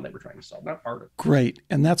whole problem that we're trying to solve, not part of it. Great.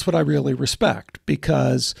 And that's what I really respect,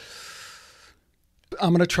 because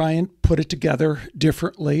I'm going to try and put it together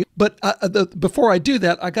differently. But before I do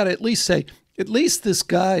that, I got to at least say, at least this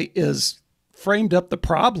guy is framed up the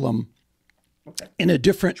problem in a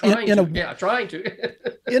different, trying to.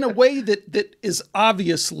 in a way that is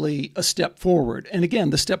obviously a step forward. And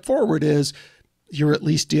again, the step forward is you're at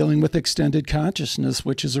least dealing with extended consciousness,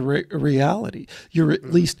 which is a reality. You're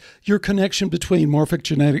at least, your connection between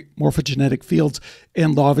morphogenetic fields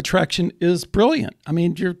and law of attraction is brilliant. I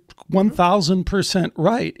mean, you're 1000%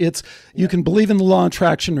 right. You can believe in the law of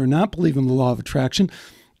attraction or not believe in the law of attraction,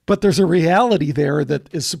 but there's a reality there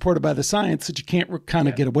that is supported by the science that you can't kind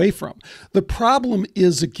of get away from. The problem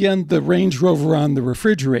is, again, the Range Rover on the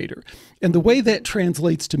refrigerator. And the way that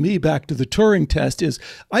translates to me back to the Turing test is,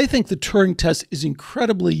 I think the Turing test is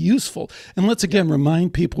incredibly useful. And let's again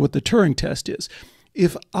remind people what the Turing test is.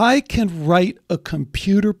 If I can write a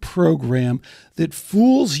computer program that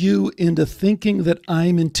fools you into thinking that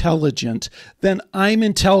I'm intelligent, then I'm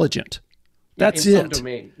intelligent. That's it. In some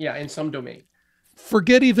domain. Yeah, in some domain.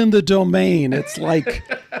 Forget even the domain. It's like,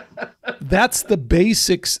 that's the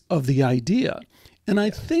basics of the idea. And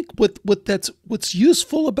I think what's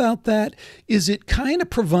useful about that is it kind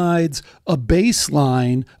of provides a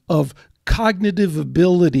baseline of cognitive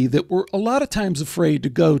ability that we're a lot of times afraid to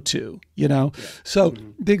go to, So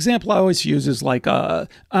the example I always use is like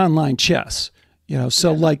online chess,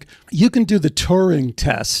 so like you can do the Turing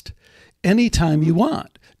test anytime you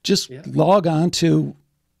want. Just log on to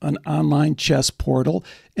an online chess portal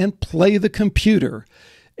and play the computer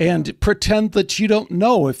and pretend that you don't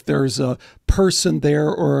know if there's a person there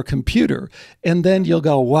or a computer. And then you'll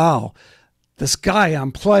go, wow, this guy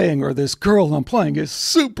I'm playing or this girl I'm playing is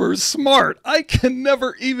super smart. I can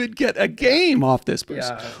never even get a game off this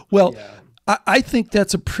person. I think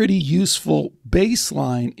that's a pretty useful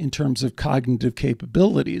baseline in terms of cognitive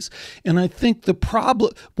capabilities. And I think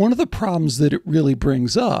one of the problems that it really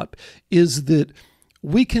brings up is that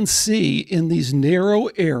we can see in these narrow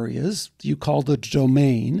areas, you call the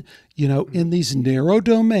domain, in these narrow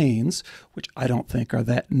domains, which I don't think are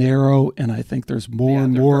that narrow, and I think there's more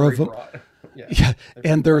and more of them.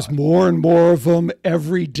 And there's more and more of them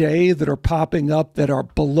every day that are popping up that are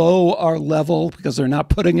below our level because they're not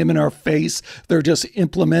putting them in our face. They're just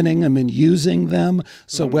implementing them and using them.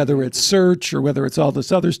 So whether it's search or whether it's all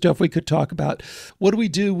this other stuff we could talk about, what do we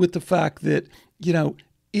do with the fact that,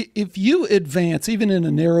 if you advance, even in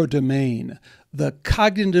a narrow domain, the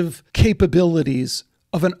cognitive capabilities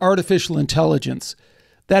of an artificial intelligence,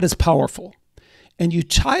 that is powerful. And you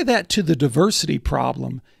tie that to the diversity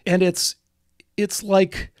problem, and it's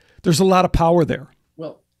like there's a lot of power there.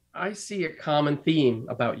 Well, I see a common theme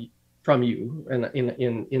from you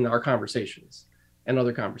in our conversations and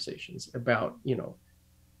other conversations about,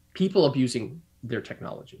 people abusing their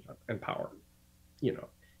technology and power,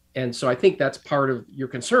 And so I think that's part of your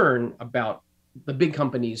concern about the big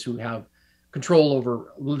companies who have control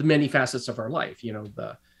over many facets of our life,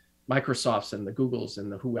 the Microsofts and the Googles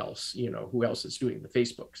and the who else is doing the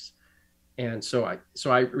Facebooks. And so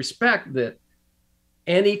I respect that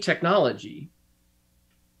any technology,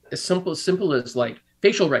 as simple as like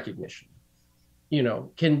facial recognition,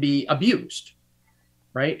 can be abused,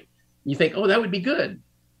 right? You think, oh, that would be good.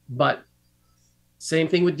 But same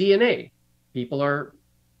thing with DNA. People are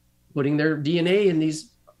putting their DNA in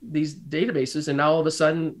these databases, and now all of a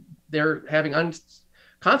sudden they're having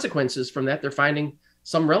consequences from that. They're finding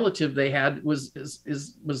some relative they had was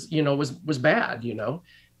bad,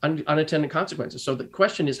 unintended consequences. So the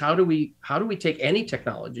question is, how do we take any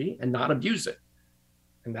technology and not abuse it?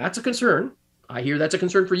 And that's a concern. I hear that's a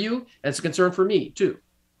concern for you, and it's a concern for me too.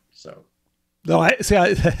 So, no,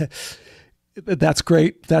 that's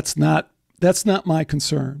great. That's not my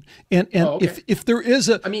concern. And okay. if there is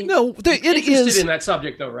it is in that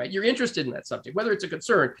subject though, right? You're interested in that subject, whether it's a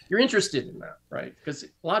concern, you're interested in that, right? Because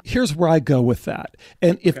here's where I go with that.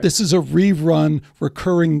 And if this is a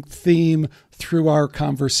recurring theme through our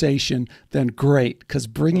conversation, then great, because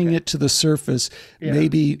bringing it to the surface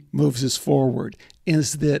maybe moves us forward,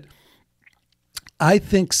 is that I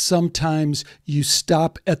think sometimes you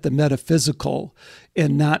stop at the metaphysical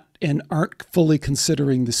and aren't fully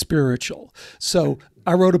considering the spiritual. So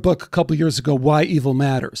I wrote a book a couple years ago, Why Evil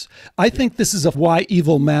Matters. I think this is a why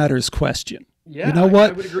evil matters question. Yeah, you know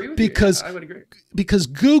what? I would agree with because, you. I would agree. Because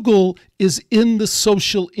Google is in the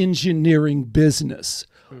social engineering business,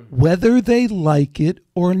 whether they like it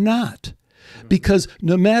or not. Because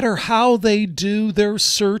no matter how they do their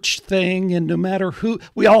search thing and no matter who,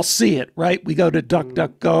 we all see it, right? We go to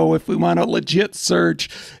DuckDuckGo if we want a legit search,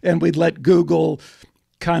 and we let Google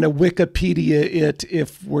kind of Wikipedia it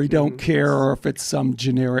if we don't care or if it's some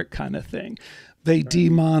generic kind of thing. They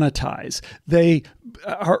demonetize. They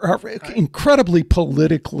are incredibly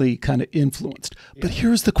politically kind of influenced. But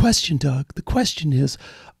here's the question, Doug. The question is,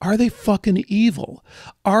 are they fucking evil?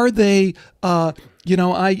 Are they, I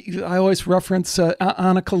always reference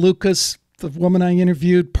Annika Lucas, the woman I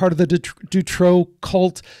interviewed, part of the Dutroux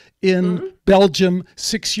cult in Belgium,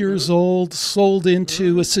 6 years old, sold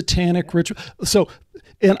into a satanic ritual. So,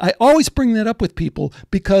 and I always bring that up with people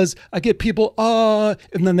because I get people,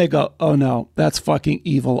 and then they go, oh no, that's fucking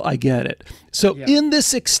evil. I get it. So in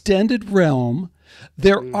this extended realm,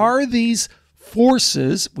 there are these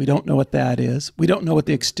forces. We don't know what that is. We don't know what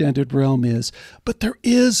the extended realm is, but there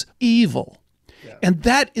is evil. And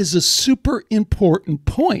that is a super important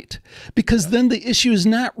point, because then the issue is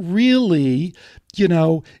not really,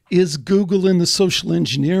 is Google in the social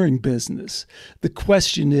engineering business? The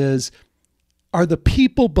question is, are the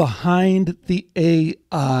people behind the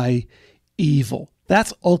AI evil?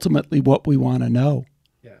 That's ultimately what we want to know.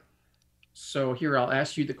 Yeah. So here I'll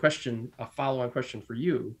ask you the question, a follow-on question for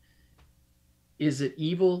you. Is it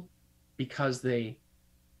evil because they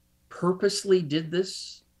purposely did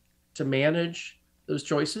this to manage those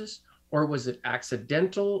choices? Or was it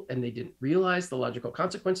accidental and they didn't realize the logical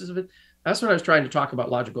consequences of it? That's what I was trying to talk about,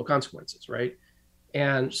 logical consequences, right?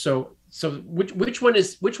 And so which one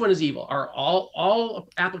is evil? Are all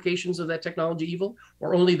applications of that technology evil,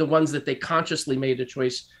 or only the ones that they consciously made a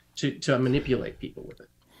choice to manipulate people with it?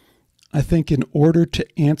 I think in order to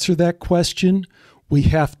answer that question, we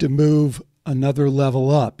have to move another level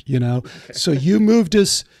up, Okay. So you moved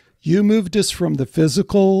us from the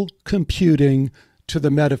physical computing to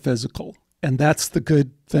the metaphysical, and that's the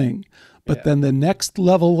good thing. But then the next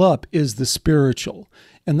level up is the spiritual.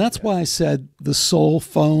 And that's why I said the soul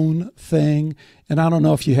phone thing. And I don't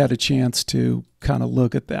know if you had a chance to kind of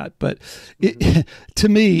look at that, but to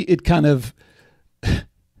me, it kind of.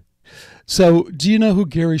 So do you know who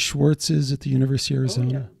Gary Schwartz is at the University of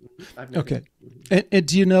Arizona? Oh, yeah. Okay. And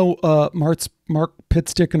do you know Mark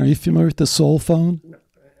Pitstick? And are you familiar with the soul phone?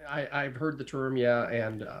 I've heard the term,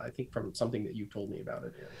 and I think from something that you told me about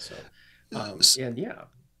it.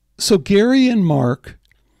 So Gary and Mark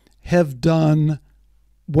have done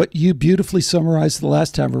what you beautifully summarized the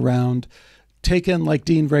last time around, taken like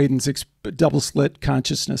Dean Radin's double slit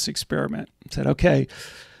consciousness experiment, said, okay,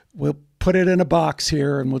 we'll put it in a box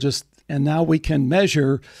here and now we can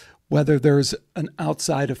measure whether there's an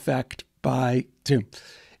outside effect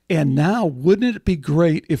and now wouldn't it be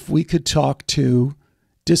great if we could talk to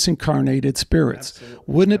disincarnated spirits? Absolutely.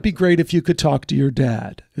 Wouldn't it be great if you could talk to your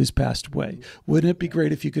dad who's passed away? Wouldn't it be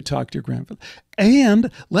great if you could talk to your grandfather?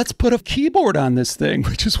 And let's put a keyboard on this thing,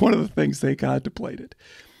 which is one of the things they contemplated.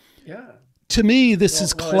 Yeah. To me, this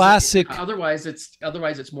is classic. Otherwise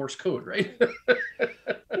it's Morse code, right?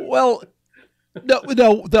 Well, no.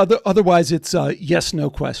 Otherwise, it's yes,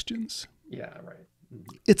 no questions. Yeah, right.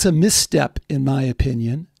 Mm-hmm. It's a misstep, in my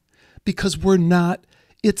opinion, because we're not.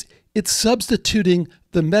 It's substituting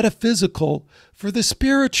the metaphysical for the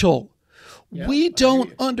spiritual. Yeah, we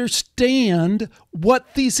don't understand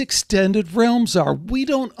what these extended realms are. We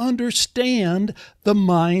don't understand the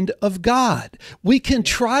mind of God. We can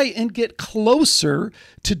try and get closer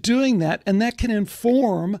to doing that, and that can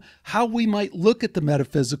inform how we might look at the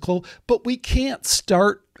metaphysical, but we can't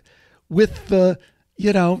start with the,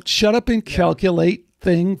 shut up and calculate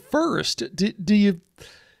thing first. Do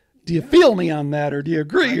you feel me on that, or do you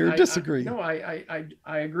agree or disagree? I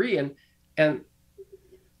agree. And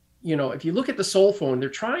if you look at the soul phone, they're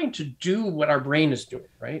trying to do what our brain is doing,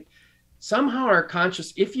 right? Somehow our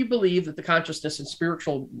if you believe that the consciousness and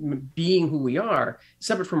spiritual being who we are,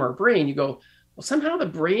 separate from our brain, you go, well, somehow the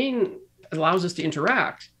brain allows us to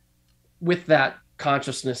interact with that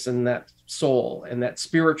consciousness and that soul and that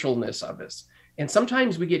spiritualness of us. And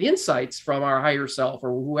sometimes we get insights from our higher self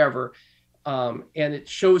or whoever, and it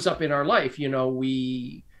shows up in our life.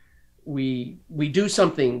 We do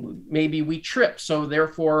something, maybe we trip, so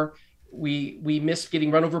therefore we miss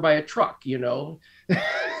getting run over by a truck, you know,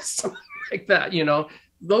 something like that, you know,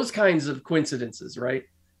 those kinds of coincidences, right?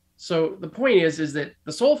 So the point is that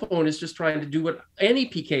the soul phone is just trying to do what any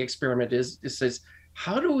PK experiment is. It says,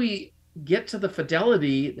 how do we get to the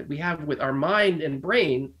fidelity that we have with our mind and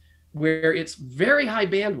brain, where it's very high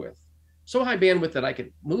bandwidth, so high bandwidth that I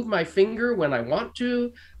could move my finger when I want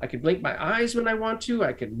to, I could blink my eyes when I want to,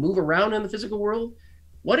 I could move around in the physical world.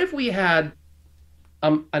 What if we had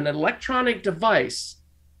an electronic device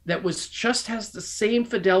that was just has the same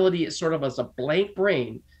fidelity as sort of as a blank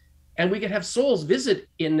brain, and we could have souls visit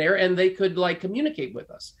in there and they could like communicate with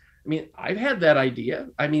us? I mean, I've had that idea.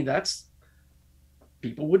 I mean, that's,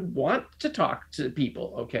 people would want to talk to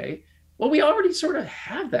people. Okay. Well, we already sort of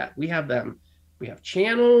have that. We have them. We have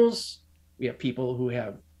channels. We have people who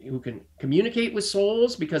can communicate with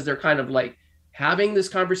souls because they're kind of like having this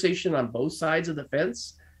conversation on both sides of the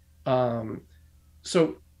fence.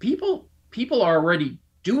 So people are already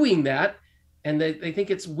doing that, and they think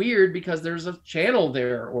it's weird because there's a channel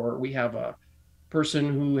there, or we have a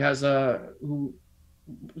person who has you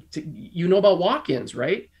know about walk-ins,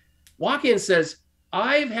 right? Walk-in says,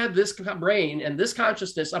 I've had this brain and this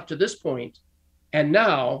consciousness up to this point, and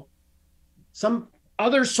now some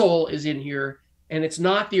other soul is in here, and it's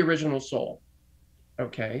not the original soul.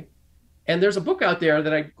 Okay. And there's a book out there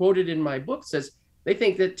that I quoted in my book, says they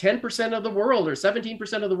think that 10% of the world or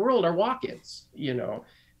 17% of the world are walk-ins, you know.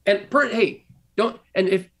 And hey, don't,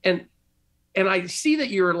 and I see that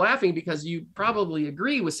you're laughing because you probably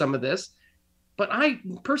agree with some of this, but I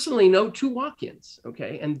personally know 2 walk-ins,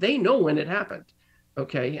 okay, and they know when it happened,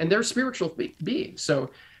 okay, and they're spiritual beings.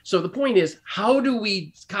 So the point is, how do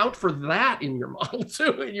we count for that in your model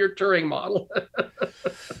too, in your Turing model?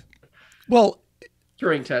 Well,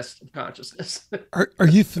 Turing test of consciousness. are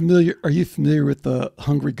you familiar? Are you familiar with the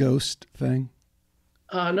hungry ghost thing?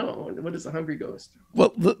 No. What is a hungry ghost?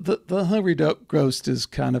 Well, the hungry ghost is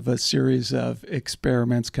kind of a series of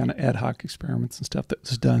experiments, kind of ad hoc experiments and stuff that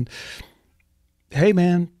was done. Hey,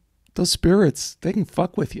 man, those spirits, they can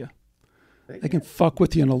fuck with you. They can fuck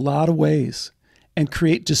with you in a lot of ways and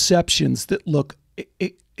create deceptions that look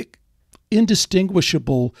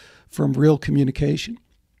indistinguishable from real communication.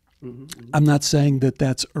 Mm-hmm. I'm not saying that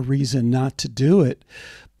that's a reason not to do it,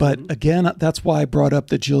 but again, that's why I brought up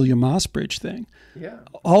the Julia Mossbridge thing. Yeah.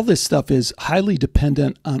 All this stuff is highly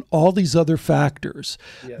dependent on all these other factors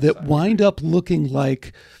that wind up looking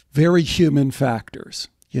like very human factors.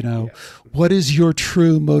 You know, what is your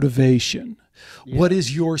true motivation? Yeah. What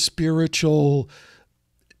is your spiritual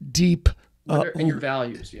deep and your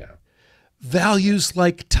values? Yeah. Values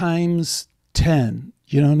like times 10,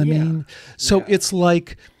 you know what I mean? So it's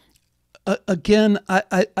like, again,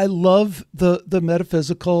 I love the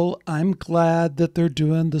metaphysical. I'm glad that they're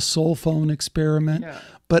doing the soul phone experiment,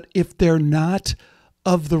 but if they're not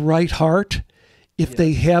of the right heart, if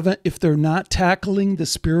they're not tackling the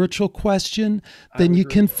spiritual question, then you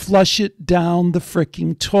can flush it down the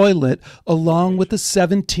freaking toilet along with the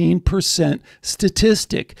 17%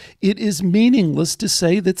 statistic. It is meaningless to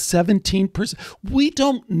say that 17%. We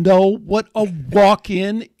don't know what a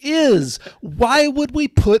walk-in is. Why would we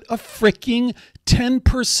put a freaking 10%,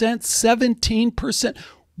 17%?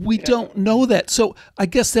 We don't know that. So I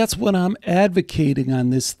guess that's what I'm advocating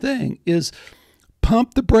on this thing is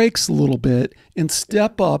pump the brakes a little bit and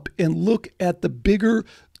step up and look at the bigger,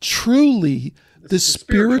 truly the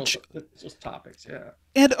spiritual topics,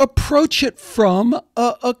 and approach it from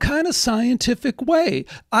a kind of scientific way.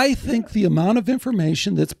 I think the amount of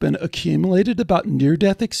information that's been accumulated about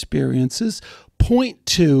near-death experiences point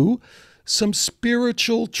to some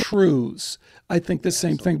spiritual truths. I think the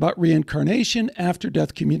same thing about reincarnation,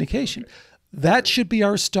 after-death communication. That should be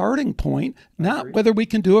our starting point, not whether we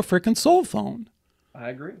can do a frickin' soul phone. I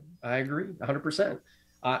agree 100%.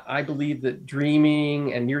 I believe that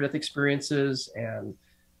dreaming and near-death experiences and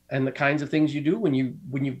the kinds of things you do when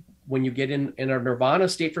you get in a nirvana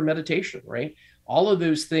state for meditation, right? All of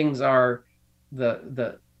those things are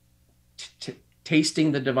the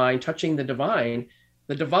tasting the divine, touching the divine.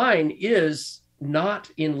 The divine is not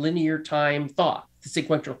in linear time thought, the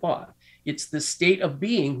sequential thought. It's the state of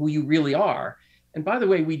being who you really are. And by the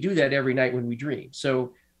way, we do that every night when we dream.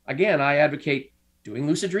 So again, I advocate doing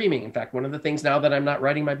lucid dreaming. In fact, one of the things now that I'm not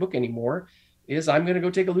writing my book anymore is I'm going to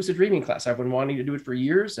go take a lucid dreaming class. I've been wanting to do it for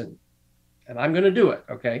years, and I'm going to do it.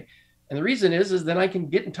 Okay. And the reason is then I can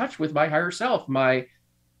get in touch with my higher self, my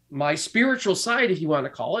spiritual side, if you want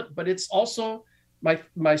to call it, but it's also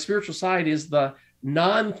my spiritual side is the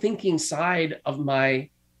non-thinking side of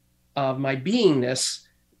my beingness,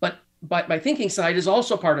 but my thinking side is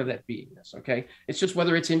also part of that beingness. Okay. It's just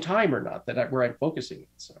whether it's in time or not where I'm focusing it.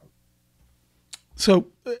 So. So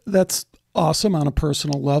that's awesome on a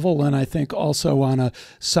personal level, and I think also on a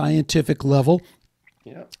scientific level.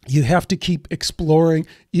 Yeah. You have to keep exploring.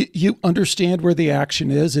 You understand where the action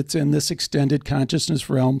is. It's in this extended consciousness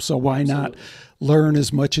realm, so why not learn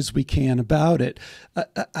as much as we can about it?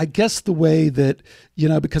 I guess the way that,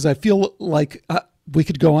 because I feel like we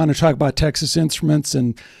could go on and talk about Texas Instruments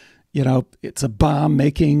and, it's a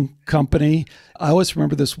bomb-making company. I always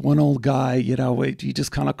remember this one old guy, he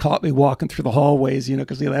just kind of caught me walking through the hallways,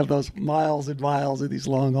 because they have those miles and miles of these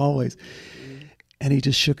long hallways. And he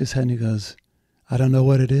just shook his head and he goes, I don't know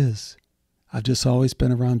what it is. I've just always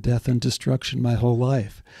been around death and destruction my whole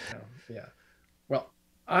life. Yeah. Well,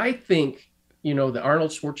 I think, the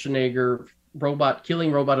Arnold Schwarzenegger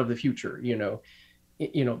killing robot of the future,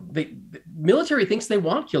 the military thinks they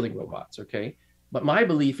want killing robots. Okay. But my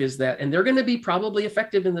belief is that, and they're going to be probably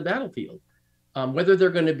effective in the battlefield, whether they're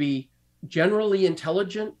going to be generally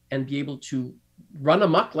intelligent and be able to run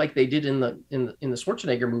amok like they did in the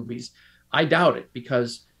Schwarzenegger movies. I doubt it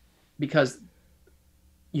because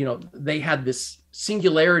they had this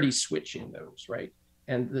singularity switch in those, right?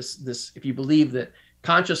 And this, if you believe that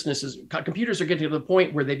computers are getting to the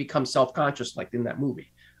point where they become self-conscious, like in that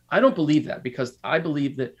movie. I don't believe that, because I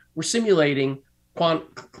believe that we're simulating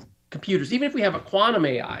computers. Even if we have a quantum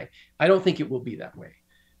AI, I don't think it will be that way.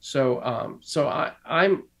 So,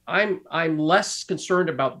 I'm less concerned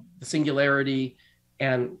about the singularity,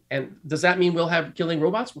 and does that mean we'll have killing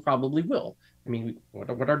robots? We probably will. I mean, what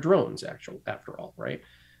are drones after all, right?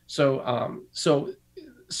 So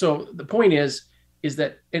the point is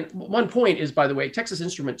that, and one point is, by the way, Texas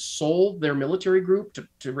Instruments sold their military group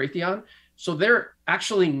to Raytheon. So they're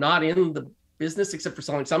actually not in the business except for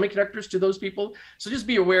selling semiconductors to those people. So just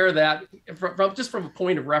be aware of that from a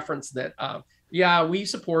point of reference that, we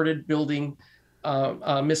supported building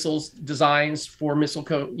missiles designs for missile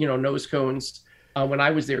nose cones when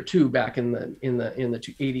I was there too, back in the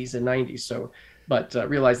 80s and 90s. So, but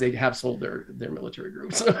realized they have sold their military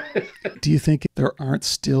groups. Do you think there aren't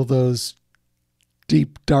still those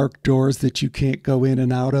deep, dark doors that you can't go in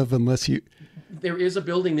and out of unless you... There is a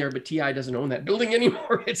building there, but TI doesn't own that building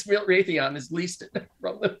anymore. It's Raytheon has leased it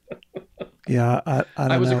from them. Yeah,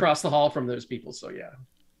 I was know. across the hall from those people, so yeah.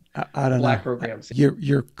 I don't Black know. programs.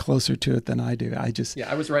 You're closer to it than I do.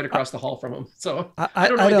 I was right across the hall from them, so I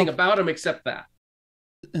don't know anything about them except that.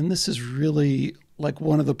 And this is really like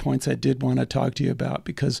one of the points I did want to talk to you about,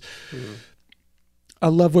 because I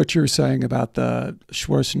love what you're saying about the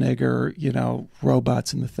Schwarzenegger,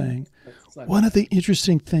 robots and the thing. One of the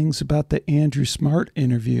interesting things about the Andrew Smart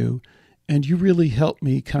interview, and you really helped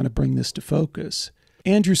me kind of bring this to focus.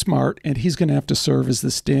 Andrew Smart, and he's going to have to serve as the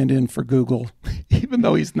stand-in for Google, even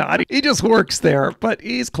though he's not. He just works there, but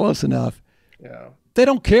he's close enough. Yeah. They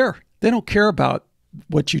don't care. They don't care about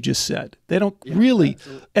what you just said. They don't really,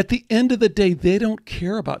 absolutely. At the end of the day, they don't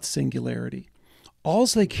care about singularity. All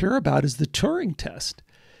they care about is the Turing test.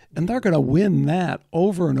 And they're going to win that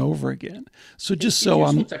over and over again. So just so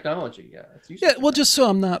I'm technology, yeah. Well, just so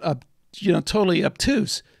I'm not totally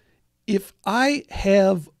obtuse. If I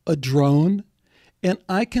have a drone and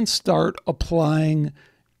I can start applying,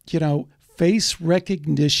 face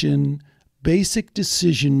recognition, basic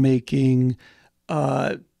decision making,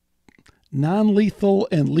 non-lethal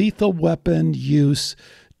and lethal weapon use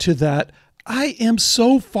to that, I am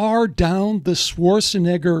so far down the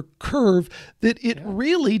Schwarzenegger curve that it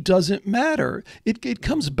really doesn't matter. It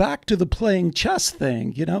comes back to the playing chess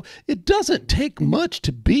thing, It doesn't take much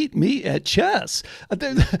to beat me at chess.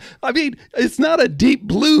 I mean, it's not a deep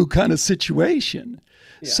blue kind of situation.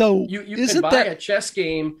 Yeah. So you can buy a chess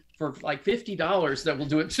game for like $50 that will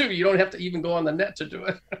do it too. You don't have to even go on the net to do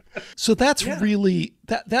it. So that's really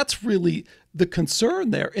that's really the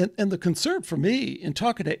concern there. And the concern for me in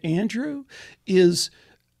talking to Andrew is,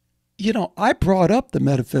 I brought up the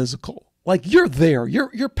metaphysical. Like, you're there,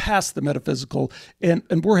 you're past the metaphysical, and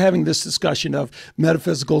we're having this discussion of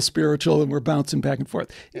metaphysical, spiritual, and we're bouncing back and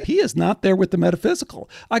forth. He is not there with the metaphysical.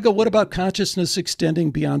 I go, what about consciousness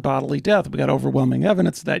extending beyond bodily death? We got overwhelming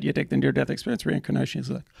evidence that you take the near-death experience, reincarnation.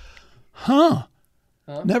 He's like,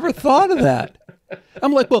 never thought of that.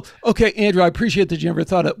 I'm like, well, okay, Andrew, I appreciate that you never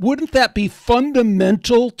thought of it. Wouldn't that be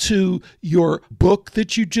fundamental to your book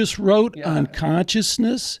that you just wrote on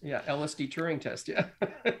consciousness? Yeah, LSD Turing test, yeah.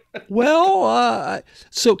 Well,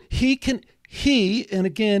 so and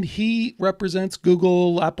again, he represents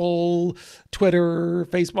Google, Apple, Twitter,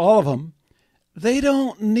 Facebook, all of them. They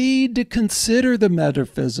don't need to consider the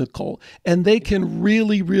metaphysical, and they can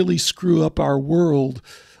really, really screw up our world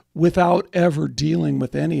without ever dealing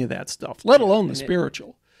with any of that stuff, let alone the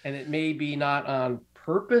spiritual. And it may be not on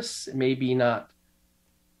purpose. It may be not,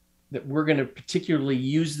 that we're going to particularly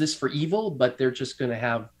use this for evil, but they're just going to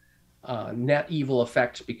have net evil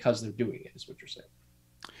effect because they're doing it, is what you're saying.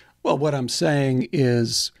 Well, what I'm saying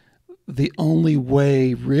is the only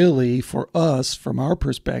way really for us, from our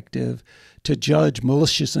perspective, to judge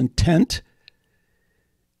malicious intent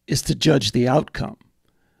is to judge the outcome.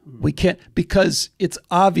 We can't, because it's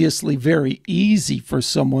obviously very easy for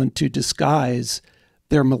someone to disguise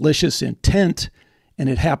their malicious intent, and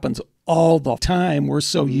it happens all the time. We're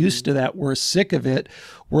so used to that. We're sick of it.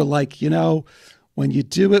 We're like, when you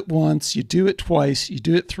do it once, you do it twice, you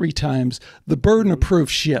do it 3 times, the burden of proof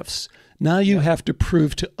shifts. Now you have to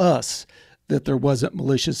prove to us that there wasn't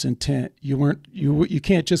malicious intent. You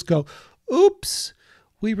can't just go, oops,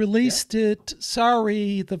 we released it.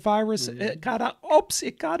 Sorry, the virus, it got out. Oops,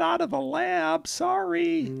 it got out of the lab.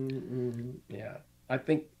 Sorry. Yeah, I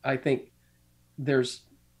think there's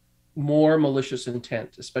more malicious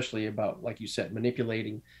intent, especially about, like you said,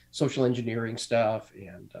 manipulating social engineering stuff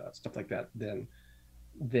and stuff like that,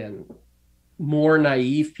 than more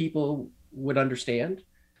naive people would understand.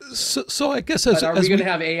 So I guess are we going to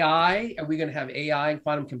have AI? Are we going to have AI and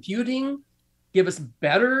quantum computing give us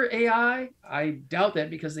better AI? I doubt that,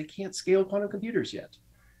 because they can't scale quantum computers yet.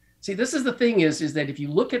 See, this is the thing is that if you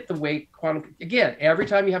look at the way quantum, again, every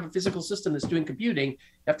time you have a physical system that's doing computing, you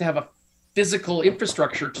have to have a physical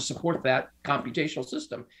infrastructure to support that computational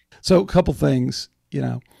system. So a couple things,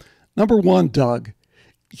 Number one, Doug,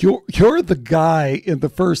 you're the guy in the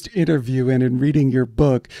first interview and in reading your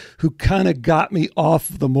book who kind of got me off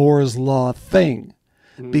the Moore's Law thing.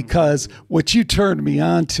 Because what you turned me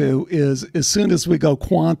on to is, as soon as we go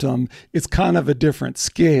quantum, it's kind of a different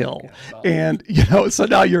scale. And, so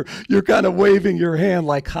now you're kind of waving your hand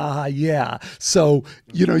like, haha, yeah. So,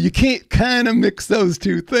 you can't kind of mix those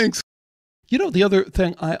two things. The other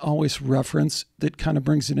thing I always reference that kind of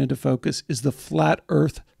brings it into focus is the flat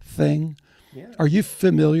earth thing. Yeah. Are you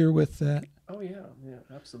familiar with that? Oh yeah,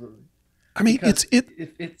 absolutely. I mean, if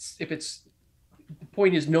it's the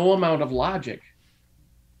point is, no amount of logic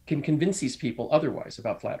can convince these people otherwise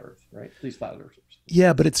about flat earth, right? These flat earthers.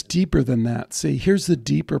 Yeah, but it's deeper than that. See, here's the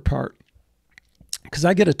deeper part. Because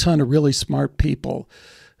I get a ton of really smart people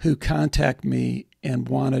who contact me and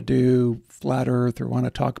want to do flat earth or want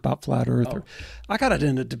to talk about flat earth. Or I got it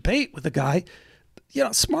in a debate with a guy,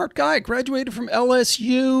 smart guy, graduated from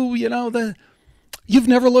LSU, you've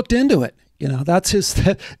never looked into it. That's his,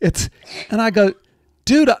 and I go,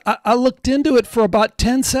 dude, I looked into it for about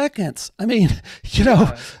 10 seconds. I mean,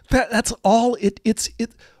 that's all it's.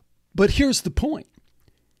 But here's the point.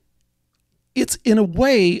 It's, in a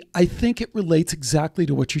way, I think it relates exactly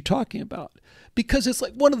to what you're talking about, because it's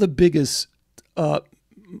like one of the biggest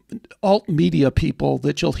alt media people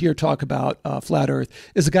that you'll hear talk about flat earth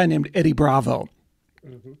is a guy named Eddie Bravo.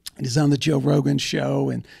 And he's on the Joe Rogan show,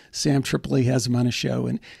 and Sam Tripoli has him on a show,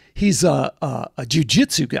 and he's a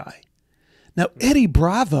jiu-jitsu guy. Now, Eddie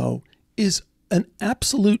Bravo is an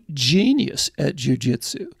absolute genius at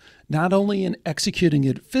jiu-jitsu, not only in executing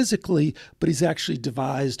it physically, but he's actually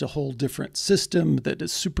devised a whole different system that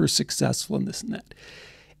is super successful in this and that.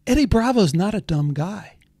 Eddie Bravo is not a dumb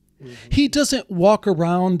guy. He doesn't walk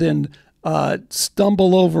around and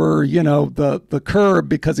stumble over, the curb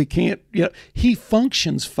because he can't, he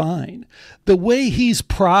functions fine. The way he's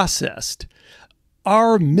processed,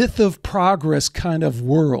 our myth of progress kind of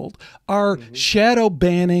world, our shadow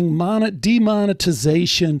banning,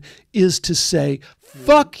 demonetization is to say,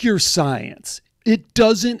 fuck your science. It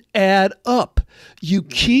doesn't add up. You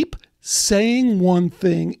keep saying one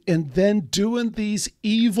thing and then doing these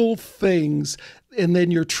evil things, and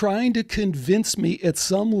then you're trying to convince me at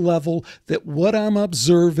some level that what I'm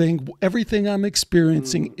observing, everything I'm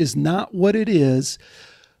experiencing is not what it is.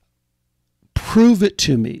 Prove it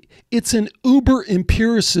to me. It's an uber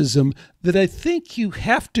empiricism that I think you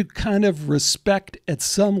have to kind of respect at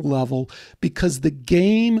some level, because the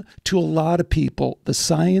game to a lot of people, the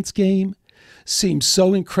science game, seems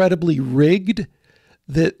so incredibly rigged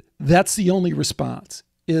that that's the only response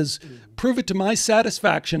is prove it to my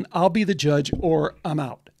satisfaction. I'll be the judge or I'm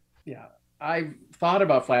out. Yeah. I've thought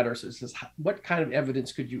about flat earthers as what kind of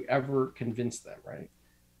evidence could you ever convince them, right?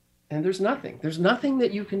 And there's nothing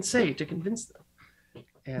that you can say to convince them.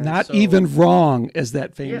 And not even wrong, as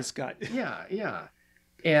that famous guy. Yeah.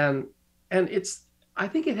 And I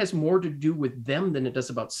think it has more to do with them than it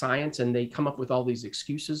does about science. And they come up with all these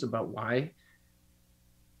excuses about why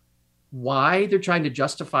they're trying to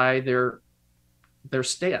justify their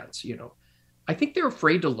stance. I think they're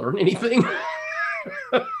afraid to learn anything.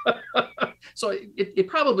 So it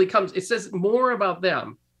probably it says more about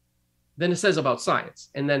them than it says about science.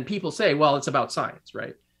 And then people say, well, it's about science,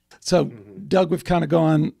 right? So, Doug, we've kind of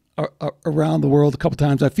gone around the world a couple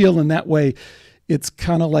times. I feel in that way it's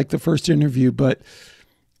kind of like the first interview, but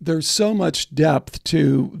there's so much depth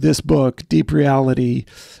to this book, Deep Reality.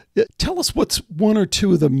 Tell us what's one or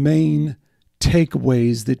two of the main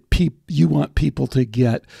takeaways that you want people to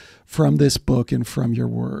get from this book and from your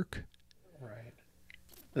work. Right.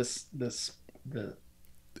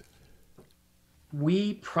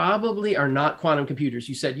 We probably are not quantum computers.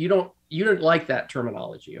 You said you don't like that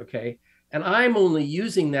terminology, okay? And I'm only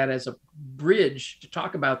using that as a bridge to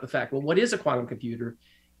talk about the fact, well, what is a quantum computer?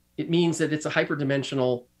 It means that it's a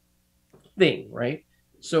hyperdimensional thing, right?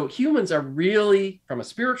 So humans are really, from a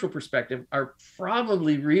spiritual perspective, are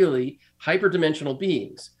probably really hyperdimensional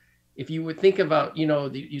beings. If you would think about,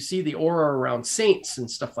 you see the aura around saints and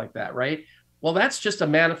stuff like that, right? Well, that's just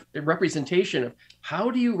a representation of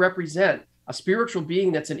how do you represent a spiritual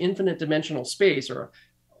being that's an infinite dimensional space or a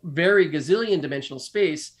very gazillion dimensional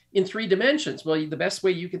space in 3 dimensions. Well, the best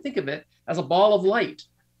way you can think of it as a ball of light,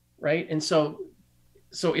 right? And so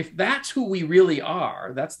if that's who we really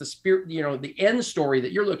are, that's the spirit, the end story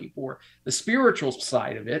that you're looking for, the spiritual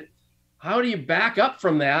side of it. How do you back up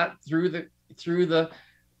from that through the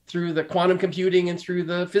quantum computing and through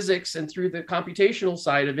the physics and through the computational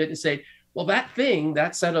side of it and say, well, that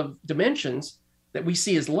set of dimensions that we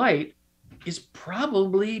see as light is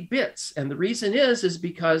probably bits. And the reason is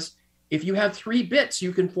because if you have 3 bits,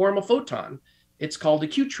 you can form a photon. It's called a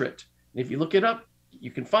qubit. And if you look it up, you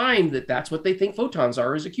can find that that's what they think photons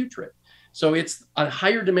are, is a qubit. So it's a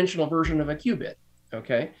higher dimensional version of a qubit,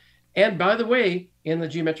 okay? And by the way, in the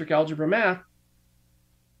geometric algebra math,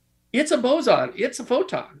 it's a boson, it's a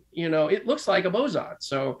photon, it looks like a boson.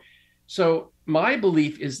 So my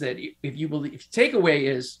belief is that if takeaway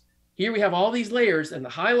is, here we have all these layers, and the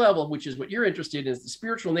high level, which is what you're interested in, is the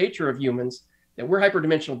spiritual nature of humans, that we're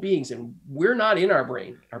hyperdimensional beings, and we're not in our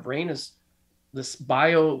brain. Our brain is this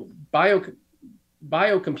biocomputer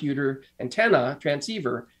antenna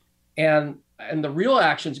transceiver, and the real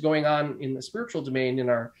actions going on in the spiritual domain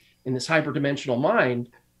in this hyperdimensional mind,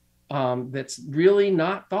 that's really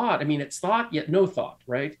not thought. I mean, it's thought yet no thought,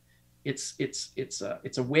 right? It's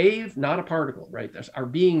a wave, not a particle, right? Our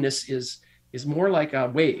beingness is more like a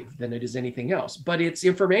wave than it is anything else, but it's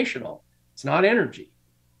informational. It's not energy,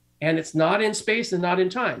 and it's not in space and not in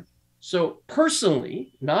time. So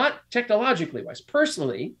personally, not technologically wise,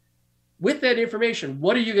 personally, with that information,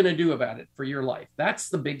 what are you going to do about it for your life? That's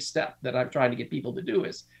the big step that I'm trying to get people to do.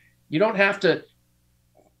 Is you don't have to,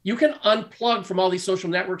 you can unplug from all these social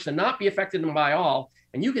networks and not be affected by all.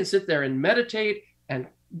 And you can sit there and meditate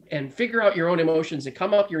and figure out your own emotions and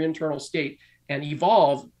come up your internal state and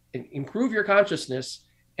evolve and improve your consciousness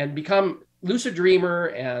and become lucid dreamer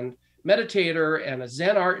and meditator and a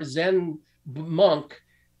Zen monk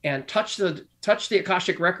and touch the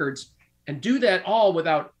Akashic records and do that all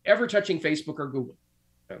without ever touching Facebook or Google.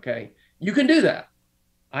 Okay. You can do that.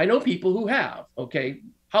 I know people who have, okay,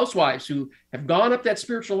 housewives who have gone up that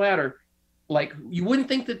spiritual ladder. Like, you wouldn't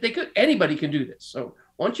think that they could. Anybody can do this. So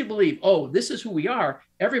once you believe, oh, this is who we are,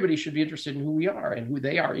 everybody should be interested in who we are and who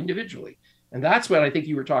they are individually. And that's what I think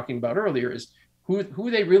you were talking about earlier, is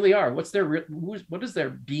who they really are. What is their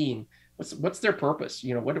being? What's their purpose?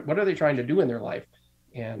 What are they trying to do in their life?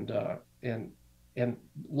 And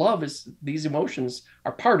love is, these emotions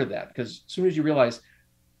are part of that, because as soon as you realize,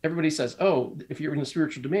 everybody says, oh, if you're in the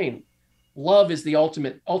spiritual domain, love is the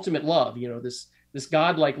ultimate love, this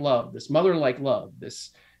God-like love, this mother-like love, this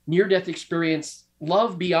near-death experience,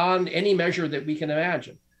 love beyond any measure that we can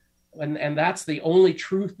imagine. And that's the only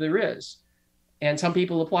truth there is. And some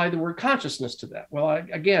people apply the word consciousness to that. Well,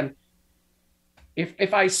 again,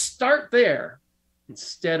 if I start there,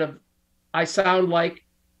 instead of, I sound like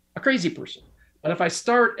a crazy person. But if I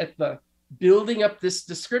start at the building up this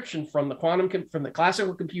description from the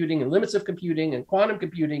classical computing and limits of computing and quantum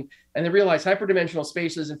computing, and then realize hyperdimensional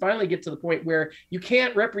spaces, and finally get to the point where you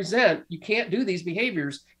can't do these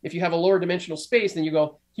behaviors if you have a lower dimensional space, then you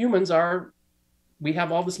go, we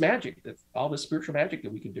have all this magic, all this spiritual magic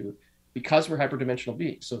that we can do because we're hyperdimensional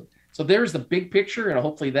beings. So there's the big picture, and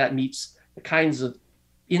hopefully that meets the kinds of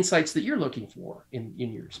insights that you're looking for in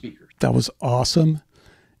your speakers. That was awesome.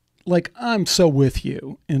 Like, I'm so with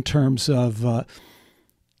you in terms of,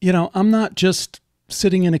 I'm not just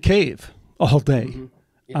sitting in a cave all day. Mm-hmm.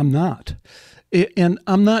 Yeah. I'm not. And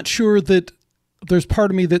I'm not sure that there's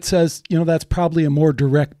part of me that says, that's probably a more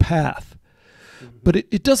direct path. Mm-hmm. But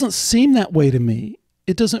it doesn't seem that way to me.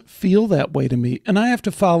 It doesn't feel that way to me. And I have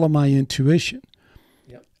to follow my intuition.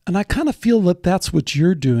 Yep. And I kind of feel that that's what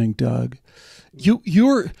you're doing, Doug,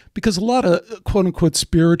 You're because a lot of quote unquote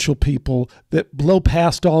spiritual people that blow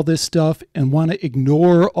past all this stuff and want to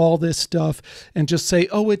ignore all this stuff and just say,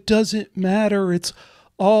 oh, it doesn't matter, it's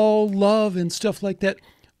all love and stuff like that.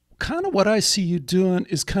 Kind of what I see you doing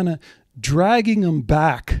is kind of dragging them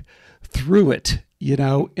back through it, you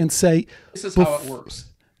know, and say, this is how it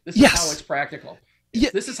works. This is how it's practical.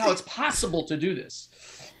 Yeah. This is how it's possible to do this.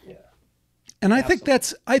 Yeah. And I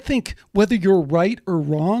think whether you're right or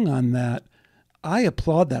wrong on that, I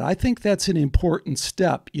applaud that. I think that's an important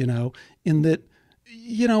step, you know, in that,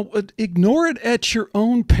 you know, ignore it at your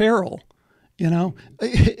own peril, you know,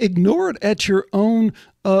 ignore it at your own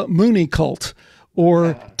Mooney cult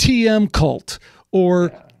or TM cult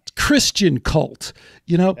or Christian cult,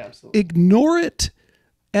 you know, ignore it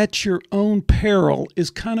at your own peril is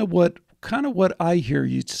kind of what I hear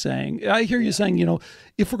you saying. I hear you saying, you know,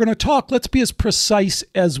 if we're going to talk, let's be as precise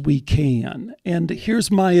as we can. And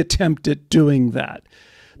here's my attempt at doing that.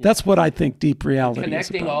 That's what I think deep reality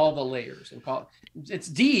connecting is about. all the layers. It's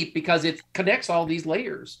deep because it connects all these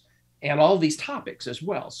layers and all these topics as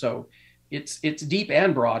well. So it's deep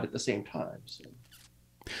and broad at the same time. So.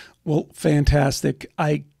 Well, fantastic.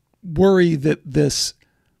 I worry that this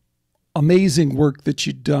amazing work that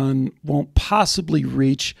you've done won't possibly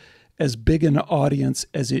reach as big an audience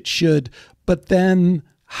as it should. But then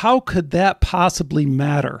how could that possibly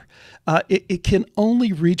matter? It can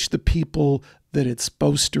only reach the people that it's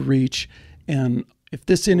supposed to reach. And if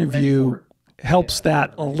this interview helps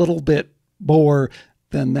that a little bit more,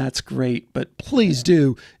 then that's great. But please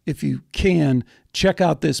do, if you can, check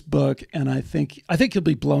out this book. And I think you'll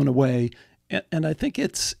be blown away. And I think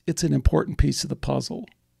it's an important piece of the puzzle.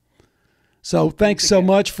 So thanks so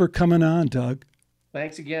much for coming on, Doug.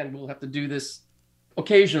 Thanks again. We'll have to do this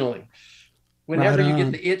occasionally, whenever you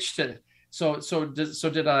get the itch to.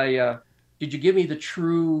 Did you give me the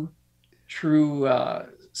true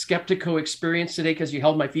Skeptiko experience today because you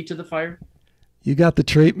held my feet to the fire? You got the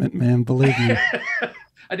treatment, man. Believe me.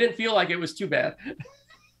 I didn't feel like it was too bad.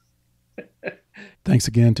 Thanks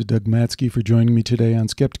again to Doug Matzke for joining me today on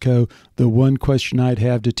Skeptiko. The one question I'd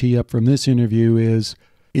have to tee up from this interview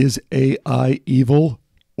is AI evil?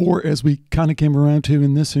 Or as we kind of came around to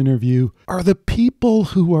in this interview, are the people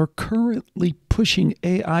who are currently pushing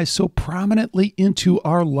AI so prominently into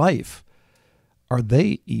our life, are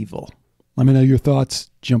they evil? Let me know your thoughts.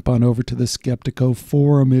 Jump on over to the Skeptiko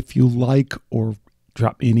forum if you like, or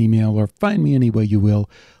drop me an email, or find me any way you will.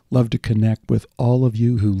 Love to connect with all of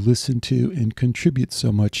you who listen to and contribute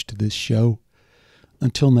so much to this show.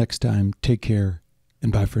 Until next time, take care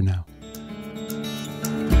and bye for now.